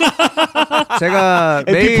제가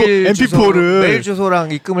메일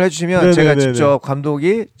주소랑 입금을 해주시면 제가 직접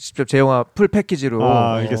감독이 직접 제 영화 풀 패키지로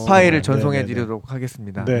파일을 전송해드리도록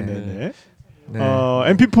하겠습니다. 네네네.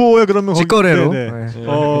 MP4에 그러면 직거래로.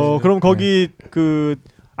 그럼 거기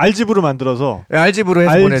R집으로 만들어서 R집으로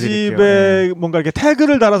해서 보내드릴게요. R집에 뭔가 이렇게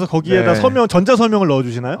태그를 달아서 거기에다 전자 서명을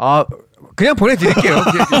넣어주시나요? 그냥 보내드릴게요.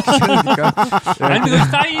 아니 그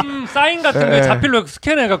사인 같은 거 자필로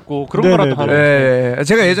스캔해갖고 그런 거라도 하는.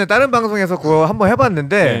 제가 예전에 다른 방송에서 그거 한번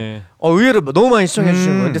해봤는데 의외로 너무 많이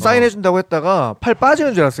시청해주시는 거예요. 근데 사인해준다고 했다가 팔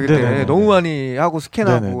빠지는 줄 알았어요. 그때 너무 많이 하고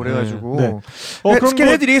스캔하고 그래가지고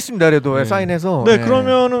스캔해드리겠습니다. 그래도 사인해서. 네,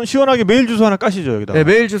 그러면은 시원하게 메일 주소 하나 까시죠 여기다. 네,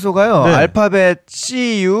 메일 주소가요. 알파벳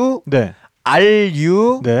CU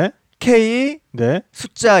RU K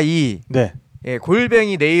숫자 2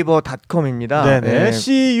 골뱅이 네이버닷컴입니다. 네네.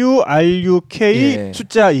 CURUK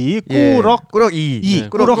숫자 2 꾸럭 2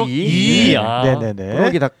 꾸럭 2 네네네.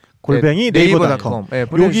 꾸럭이 골뱅이 네이버닷컴.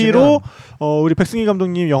 여기로 우리 백승희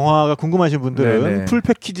감독님 영화가 궁금하신 분들은 풀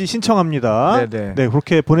패키지 신청합니다. 네,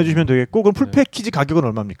 그렇게 보내주시면 되겠고, 그럼 풀 패키지 가격은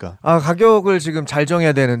얼마입니까? 가격을 지금 잘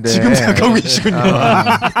정해야 되는데 지금 생각하고 계시군요.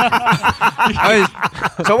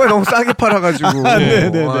 저번에 너무 싸게 팔아가지고.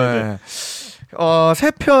 네네네.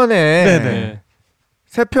 세 편에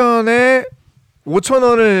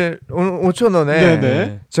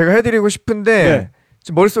 5,000원에 제가 해드리고 싶은데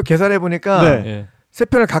지금 머릿속 계산해 보니까 네. 세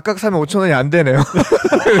편을 각각 사면 5,000원이 안 되네요.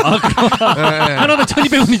 하나는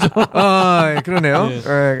 1,200원이죠. 아, 그러네요. 네.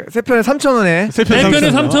 세 편에 3,000원에. 세 편에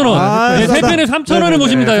 3,000원. 세 편에 3,000원을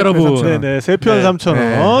모십니다, 여러분. 네네. 세 편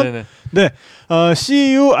 3,000원. 네.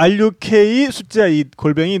 CURUK 숫자 2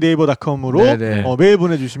 골뱅이 네이버닷컴으로 메일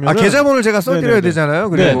보내주시면 계좌번호를 제가 써드려야 되잖아요.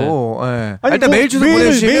 그리고 일단 메일 주소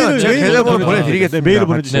보내주시면 제가 계좌번호 보내드리겠습니다. 메일을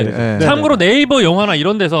보내주시면 참고로 네이버 영화나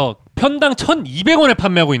이런 데서 편당 1,200원에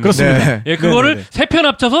판매하고 있는 그렇습니다. 예, 그거를 세 편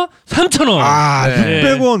합쳐서 3,000원.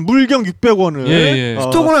 600원 물경 600원을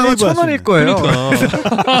스톡은 아마 1,000원일 거예요.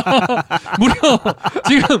 그러니까. 무려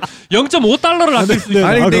지금 0.5달러를 아낄 수 있어요.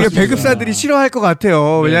 아니 근데 이게 배급사들이 싫어할 것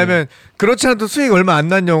같아요. 왜냐하면 그렇지 않아도 수익 얼마 안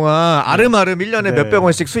난 영화 아름아름 1년에 몇백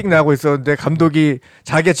원씩 수익 나고 있었는데 감독이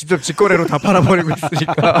자기가 직접 직거래로 다 팔아버리고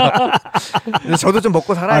있으니까 저도 좀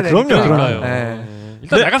먹고 살아야 되니까. 그럼요.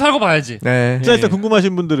 일단 내가 살고 봐야지. 자, 일단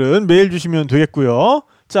궁금하신 분들은 메일 주시면 되겠고요.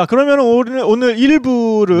 자, 그러면 오늘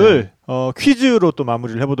 1부를 퀴즈로 또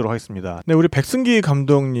마무리를 해보도록 하겠습니다. 네, 우리 백승기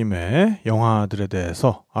감독님의 영화들에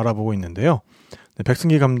대해서 알아보고 있는데요. 네,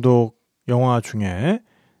 백승기 감독 영화 중에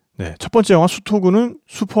첫 번째 영화 수토구는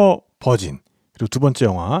슈퍼 버진, 그리고 두 번째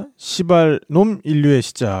영화 시발놈 인류의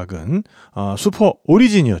시작은 슈퍼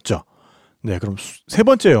오리진이었죠. 네, 그럼 세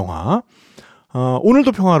번째 영화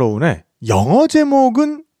오늘도 평화로운의 영어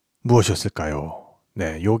제목은 무엇이었을까요?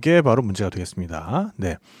 네, 요게 바로 문제가 되겠습니다.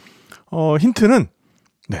 네, 힌트는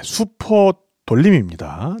슈퍼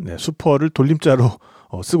돌림입니다. 네, 슈퍼를 돌림자로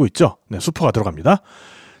쓰고 있죠. 네, 슈퍼가 들어갑니다.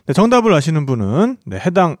 네, 정답을 아시는 분은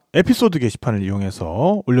해당 에피소드 게시판을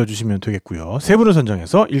이용해서 올려주시면 되겠고요. 세 분을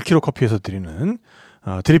선정해서 1kg 커피에서 드리는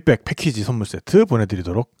드립백 패키지 선물 세트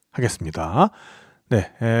보내드리도록 하겠습니다.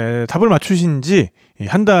 네, 답을 맞추신 지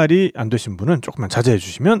한 달이 안 되신 분은 조금만 자제해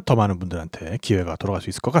주시면 더 많은 분들한테 기회가 돌아갈 수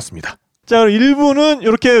있을 것 같습니다. 자, 그럼 1부는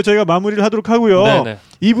이렇게 저희가 마무리를 하도록 하고요. 네네.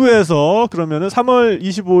 2부에서 그러면은 3월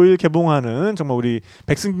 25일 개봉하는 정말 우리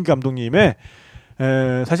백승기 감독님의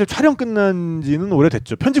사실 촬영 끝난 지는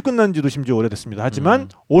오래됐죠. 편집 끝난 지도 심지어 오래됐습니다. 하지만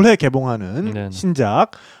올해 개봉하는 신작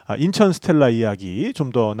인천스텔라 이야기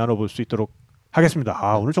좀 더 나눠볼 수 있도록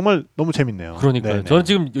하겠습니다. 오늘 정말 너무 재밌네요. 그러니까요. 네네. 저는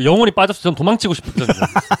지금 영혼이 빠져서 전 도망치고 싶거든요.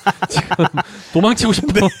 지금 도망치고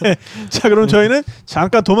싶어요. 네. 자, 그럼 저희는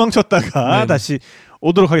잠깐 도망쳤다가 다시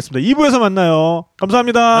오도록 하겠습니다. 2부에서 만나요.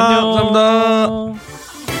 감사합니다. 안녕. 감사합니다.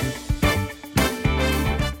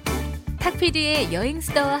 탁PD의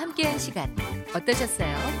여행수다와 함께한 시간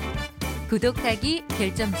어떠셨어요? 구독하기,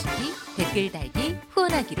 별점 주기, 댓글 달기,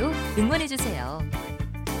 후원하기로 응원해주세요.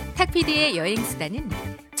 탁PD의 여행수다는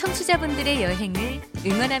청취자분들의 여행을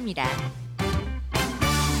응원합니다.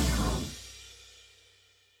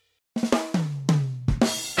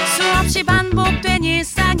 수없이 반복된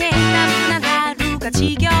일상에 나른한 하루가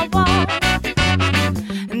지겨워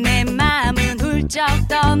내 마음은 훌쩍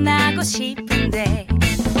떠나고 싶은데